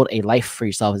to build a life for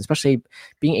yourself, especially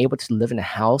being able to live in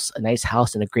a nice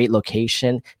house in a great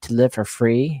location, to live for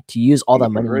free, to use all the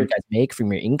money you guys make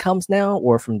from your incomes now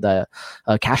or from the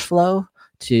cash flow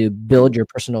to build your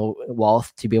personal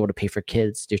wealth, to be able to pay for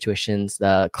kids, their tuitions,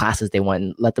 the classes they want,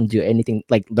 and let them do anything,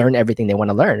 like learn everything they want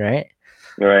to learn, right?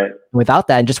 Right. Without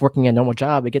that and just working a normal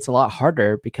job, it gets a lot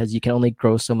harder because you can only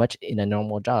grow so much in a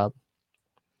normal job.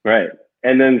 Right.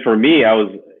 And then for me, I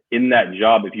was in that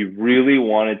job. If you really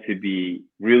wanted to be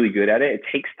really good at it, it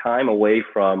takes time away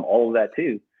from all of that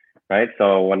too, right?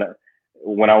 So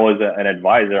when I was an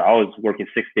advisor, I was working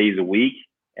 6 days a week,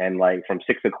 and like from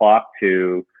 6 o'clock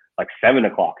to like 7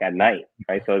 o'clock at night,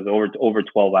 right? So it was over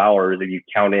 12 hours if you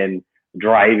count in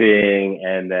driving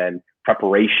and then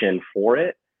preparation for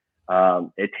it.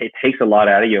 It takes a lot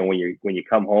out of you, and when you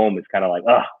come home, it's kind of like,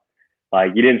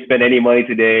 like you didn't spend any money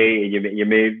today, and you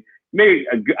made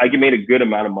a good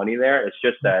amount of money there. It's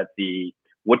just that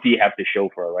what do you have to show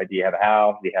for it, right? Do you have a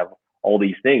house? Do you have all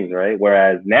these things, right?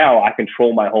 Whereas now I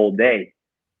control my whole day.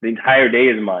 The entire day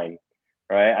is mine,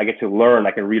 right? I get to learn.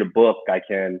 I can read a book. I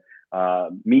can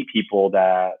meet people.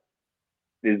 That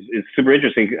is super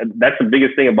interesting. That's the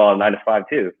biggest thing about a 9-to-5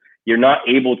 too. You're not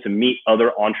able to meet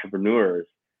other entrepreneurs,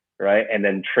 right? And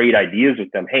then trade ideas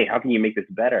with them. Hey, how can you make this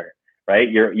better, right?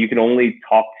 You can only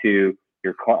talk to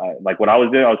like what I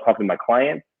was doing, I was talking to my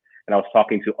clients and I was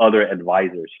talking to other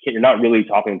advisors. You're not really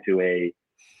talking to a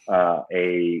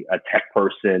tech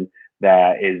person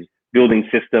that is building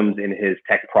systems in his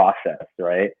tech process,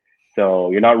 right?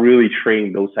 So you're not really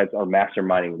trading those types or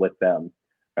masterminding with them,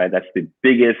 right? That's the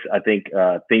biggest, I think,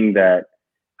 thing that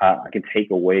I can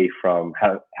take away from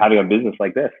having a business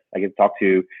like this. I can talk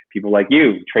to people like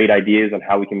you, trade ideas on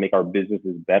how we can make our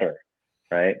businesses better,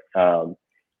 right?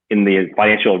 In the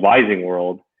financial advising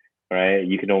world, right,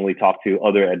 you can only talk to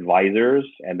other advisors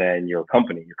and then your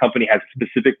company. Your company has a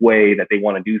specific way that they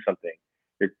want to do something.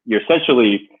 You're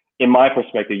essentially, in my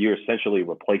perspective, you're essentially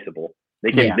replaceable.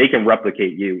 They can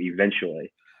replicate you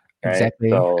eventually, right?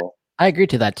 Exactly. So I agree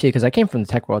to that too, because I came from the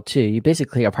tech world too. You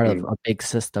basically are part of mm-hmm. a big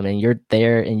system and you're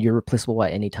there and you're replaceable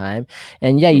at any time.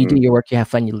 And yeah, you Mm-hmm. do your work, you have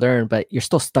fun, you learn, but you're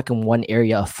still stuck in one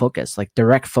area of focus, like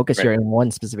direct focus. Right. You're in one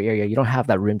specific area. You don't have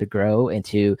that room to grow and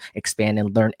to expand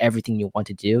and learn everything you want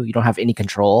to do. You don't have any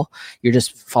control. You're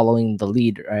just following the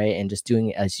lead, right? And just doing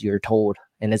it as you're told.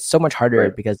 And it's so much harder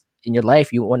Right. because in your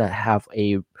life, you want to have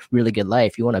a really good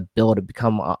life. You want to build,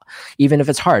 become, even if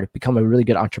it's hard, become a really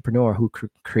good entrepreneur who could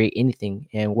create anything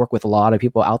and work with a lot of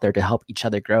people out there to help each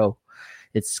other grow.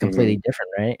 It's completely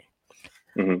different, right?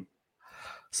 Mm-hmm.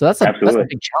 So that's a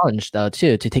big challenge though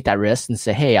too, to take that risk and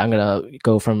say, hey, I'm gonna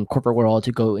go from corporate world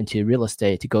to go into real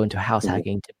estate, to go into house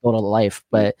hacking, to build a life.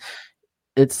 But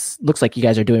looks like you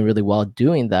guys are doing really well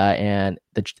doing that, and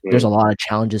there's a lot of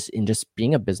challenges in just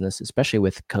being a business, especially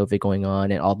with COVID going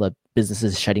on and all the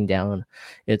businesses shutting down.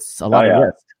 It's a lot of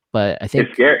risk, but I think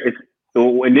it's scary.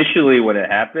 So initially when it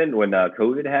happened, when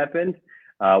COVID happened,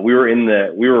 we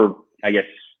were I guess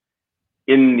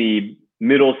in the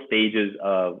middle stages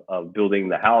of building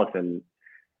the house, and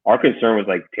our concern was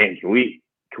like, dang, can we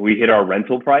hit our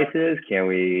rental prices? Can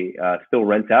we still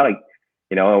rent out? Like,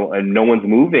 and no one's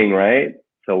moving, right?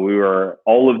 So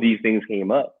all of these things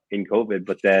came up in COVID,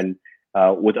 but then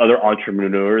with other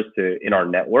entrepreneurs in our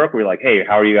network, we were like, hey,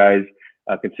 how are you guys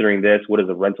considering this? What is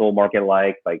the rental market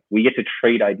like? Like, we get to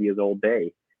trade ideas all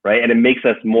day, right? And it makes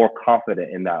us more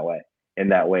confident in that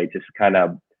way, just kind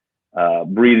of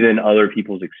breathe in other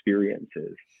people's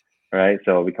experiences, right?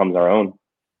 So it becomes our own.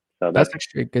 So that's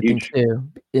actually a good thing too.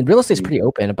 In real estate is pretty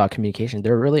open about communication.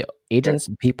 There are really agents,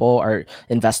 people are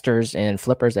investors and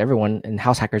flippers, everyone, and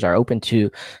house hackers are open to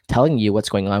telling you what's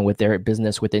going on with their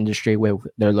business, with the industry, with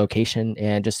their location,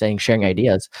 and just sharing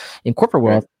ideas. In corporate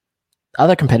world,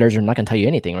 other competitors are not going to tell you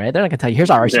anything, right? They're not going to tell you, here's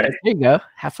our secret. There you go.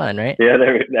 Have fun, right? Yeah,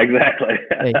 exactly.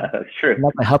 That's true.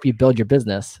 Not to help you build your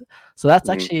business. So that's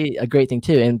actually a great thing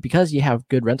too. And because you have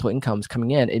good rental incomes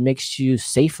coming in, it makes you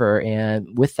safer.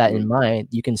 And with that in mind,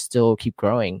 you can still keep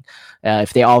growing.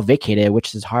 If they all vacated,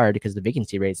 which is hard because the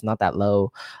vacancy rate is not that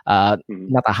low, not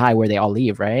that high where they all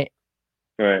leave, right?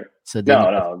 Right. So then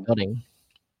no. Building.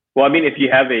 Well, I mean, if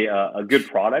you have a good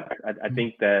product, I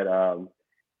think that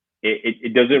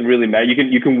it doesn't really matter.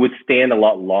 You can withstand a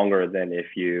lot longer than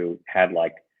if you had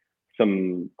like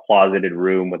some closeted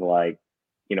room with like,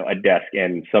 a desk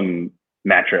and some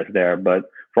mattress there. But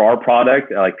for our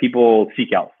product, like, people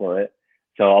seek out for it.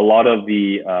 So a lot of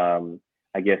the,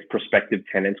 I guess, prospective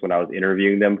tenants, when I was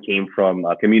interviewing them, came from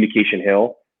Communication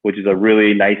Hill, which is a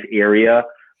really nice area,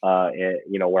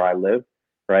 where I live,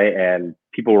 right? And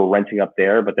people were renting up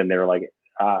there, but then they were like,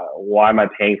 why am I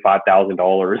paying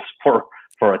 $5,000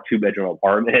 for a 2-bedroom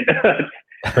apartment?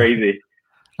 It's crazy.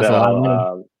 That's a lot of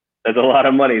money. That's a lot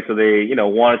of money. So they,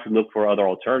 wanted to look for other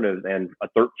alternatives, and a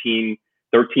 $1350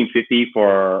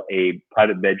 for a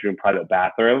private bedroom, private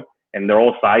bathroom, and they're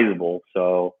all sizable.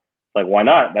 So like, why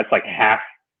not? That's like half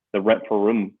the rent per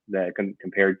room that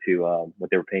compared to what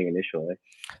they were paying initially.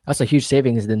 That's a huge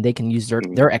savings. Then they can use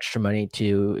their extra money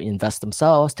to invest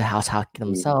themselves, to house hack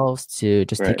themselves, to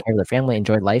just take care of their family,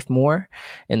 enjoy life more.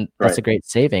 And that's a great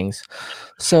savings.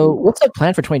 So what's the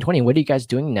plan for 2020? What are you guys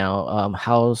doing now?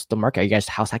 How's the market? Are you guys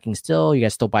house hacking still? You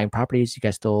guys still buying properties? You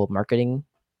guys still marketing?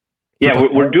 Yeah,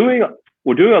 we're doing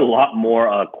a lot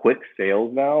more quick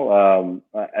sales now,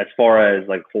 as far as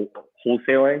like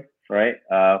wholesaling, right?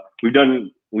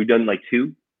 We've done like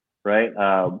 2, right?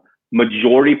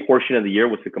 Majority portion of the year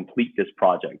was to complete this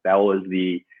project. That was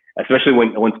especially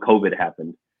once COVID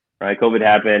happened, right? COVID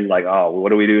happened, like, oh, what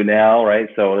do we do now, right?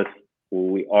 So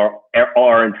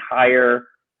our entire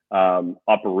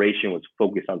operation was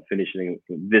focused on finishing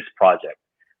this project,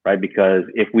 right? Because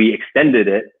if we extended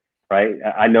it, right,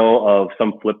 I know of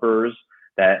some flippers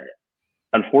that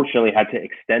unfortunately had to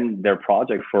extend their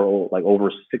project for like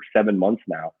over 6-7 months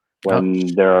now,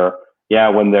 when they're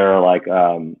like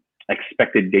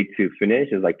expected date to finish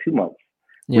is like 2 months.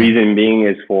 Reason being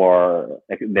is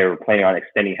they were planning on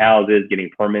extending houses, getting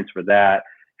permits for that,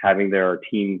 having their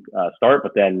team start.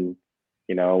 But then,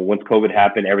 once COVID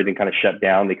happened, everything kind of shut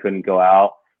down. They couldn't go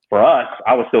out. For us,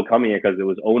 I was still coming here because it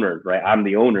was owners, right? I'm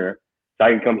the owner, so I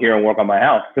can come here and work on my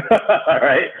house,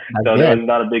 right? So that was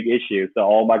not a big issue. So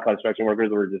all my construction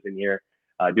workers were just in here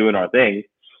doing our thing.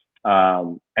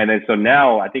 And then so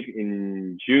now I think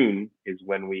in June is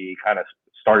when we kind of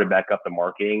started back up the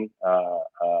marketing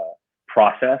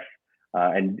process.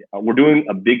 And we're doing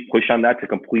a big push on that to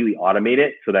completely automate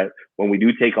it so that when we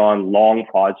do take on long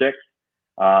projects,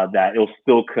 that it'll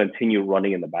still continue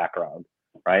running in the background,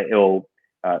 right?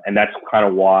 And that's kind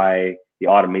of why the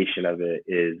automation of it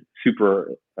is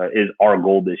our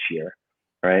goal this year,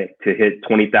 right? To hit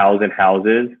 20,000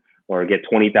 houses or get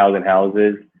 20,000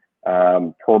 houses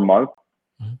per month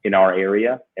in our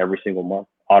area every single month,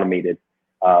 automated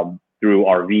through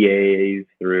our VAs,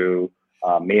 through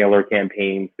mailer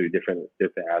campaigns, through different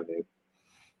avenues.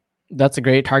 That's a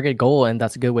great target goal, and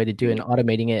that's a good way to do it. And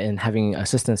automating it and having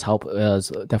assistance help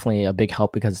is definitely a big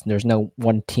help because there's no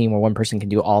one team or one person can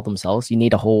do all themselves. You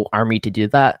need a whole army to do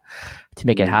that to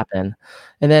make it happen.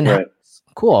 And then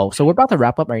cool. So we're about to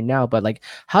wrap up right now, but like,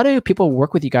 how do people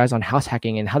work with you guys on house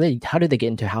hacking, and how do they get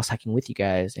into house hacking with you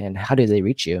guys, and how do they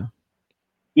reach you?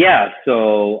 Yeah,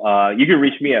 so you can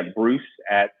reach me at Bruce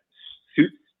at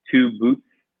Suits2Boots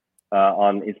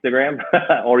on Instagram,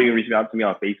 or you can reach out to me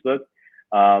on Facebook.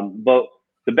 But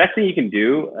the best thing you can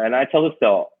do, and I tell this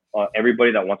to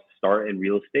everybody that wants to start in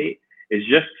real estate, is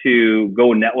just to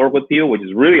go network with people, which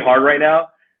is really hard right now,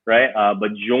 right?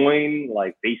 But join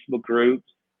like Facebook groups,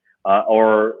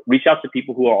 or reach out to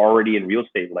people who are already in real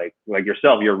estate, like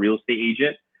yourself. You're a real estate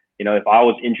agent. If I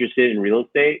was interested in real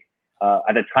estate,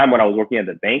 at the time when I was working at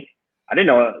the bank, I didn't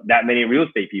know that many real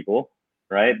estate people,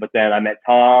 right? But then I met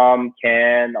Tom,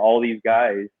 Ken, all these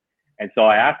guys. And so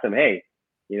I asked them, hey,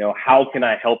 how can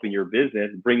I help in your business,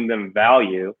 bring them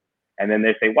value? And then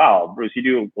they say, wow, Bruce, you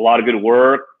do a lot of good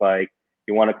work. Like,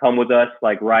 you want to come with us,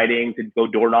 like writing to go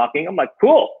door knocking? I'm like,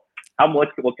 cool. What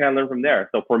can I learn from there?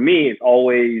 So for me, it's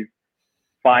always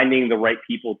finding the right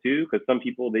people too, because some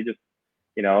people, they just,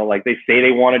 like they say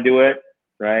they want to do it,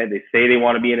 right? They say they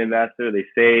want to be an investor. They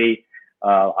say,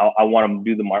 I want to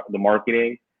do the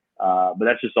marketing, but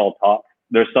that's just all talk.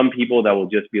 There's some people that will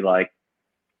just be like,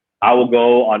 I will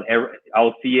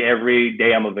see you every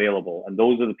day I'm available. And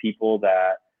those are the people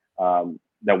that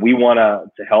we want to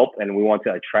help and we want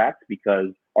to attract,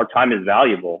 because our time is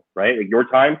valuable, right? Like your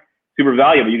time, super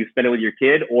valuable. You can spend it with your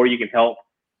kid, or you can help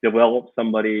develop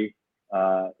somebody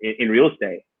in real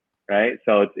estate, right?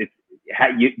 So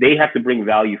they have to bring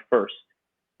value first,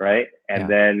 right? And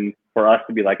then for us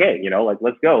to be like, hey, like,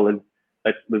 let's go, let's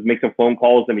make some phone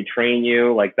calls. Let me train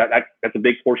you. Like that's a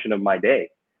big portion of my day.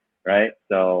 Right.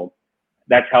 So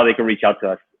that's how they can reach out to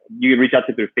us. You can reach out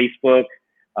to through Facebook,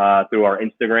 through our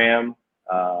Instagram.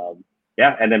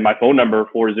 And then my phone number,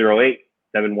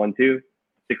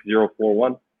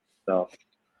 408-712-6041. So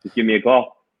just give me a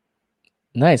call.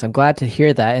 Nice. I'm glad to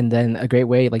hear that. And then a great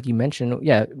way, like you mentioned,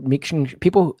 make sure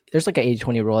people, there's like an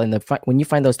 80-20 rule. And when you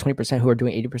find those 20% who are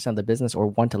doing 80% of the business or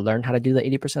want to learn how to do the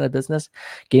 80% of the business,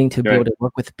 getting to be able to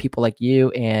work with people like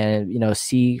you and,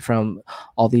 see from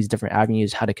all these different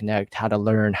avenues, how to connect, how to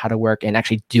learn, how to work, and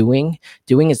actually doing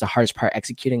is the hardest part,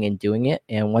 executing and doing it.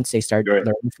 And once they start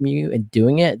learning from you and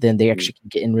doing it, then they actually can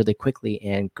get in really quickly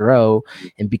and grow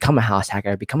and become a house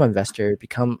hacker, become an investor,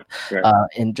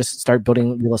 and just start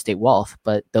building real estate wealth.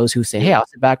 But those who say, hey, I'll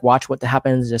sit back, watch what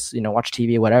happens, just, watch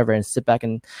TV, whatever, and sit back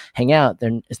and hang out,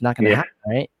 then it's not going to happen,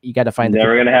 right? You got to find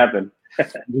never going to happen.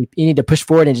 You need to push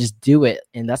forward and just do it.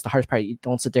 And that's the hardest part. You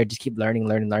don't sit there, just keep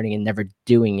learning and never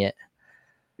doing it.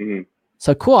 Mm-hmm.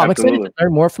 So cool. I'm excited to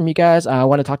learn more from you guys. I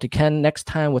want to talk to Ken next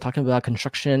time. We're talking about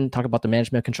construction, talk about the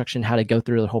management of construction, how to go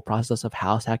through the whole process of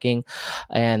house hacking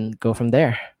and go from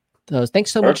there. So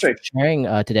thanks so much for sharing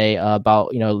today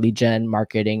about lead gen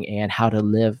marketing and how to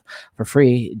live for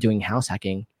free doing house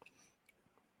hacking.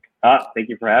 Thank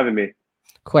you for having me.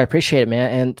 Cool, I appreciate it,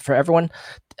 man. And for everyone,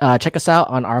 check us out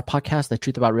on our podcast, The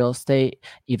Truth About Real Estate,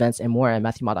 events and more at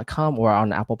MatthewMott.com or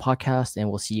on Apple Podcasts, and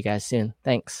we'll see you guys soon.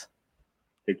 Thanks.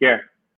 Take care.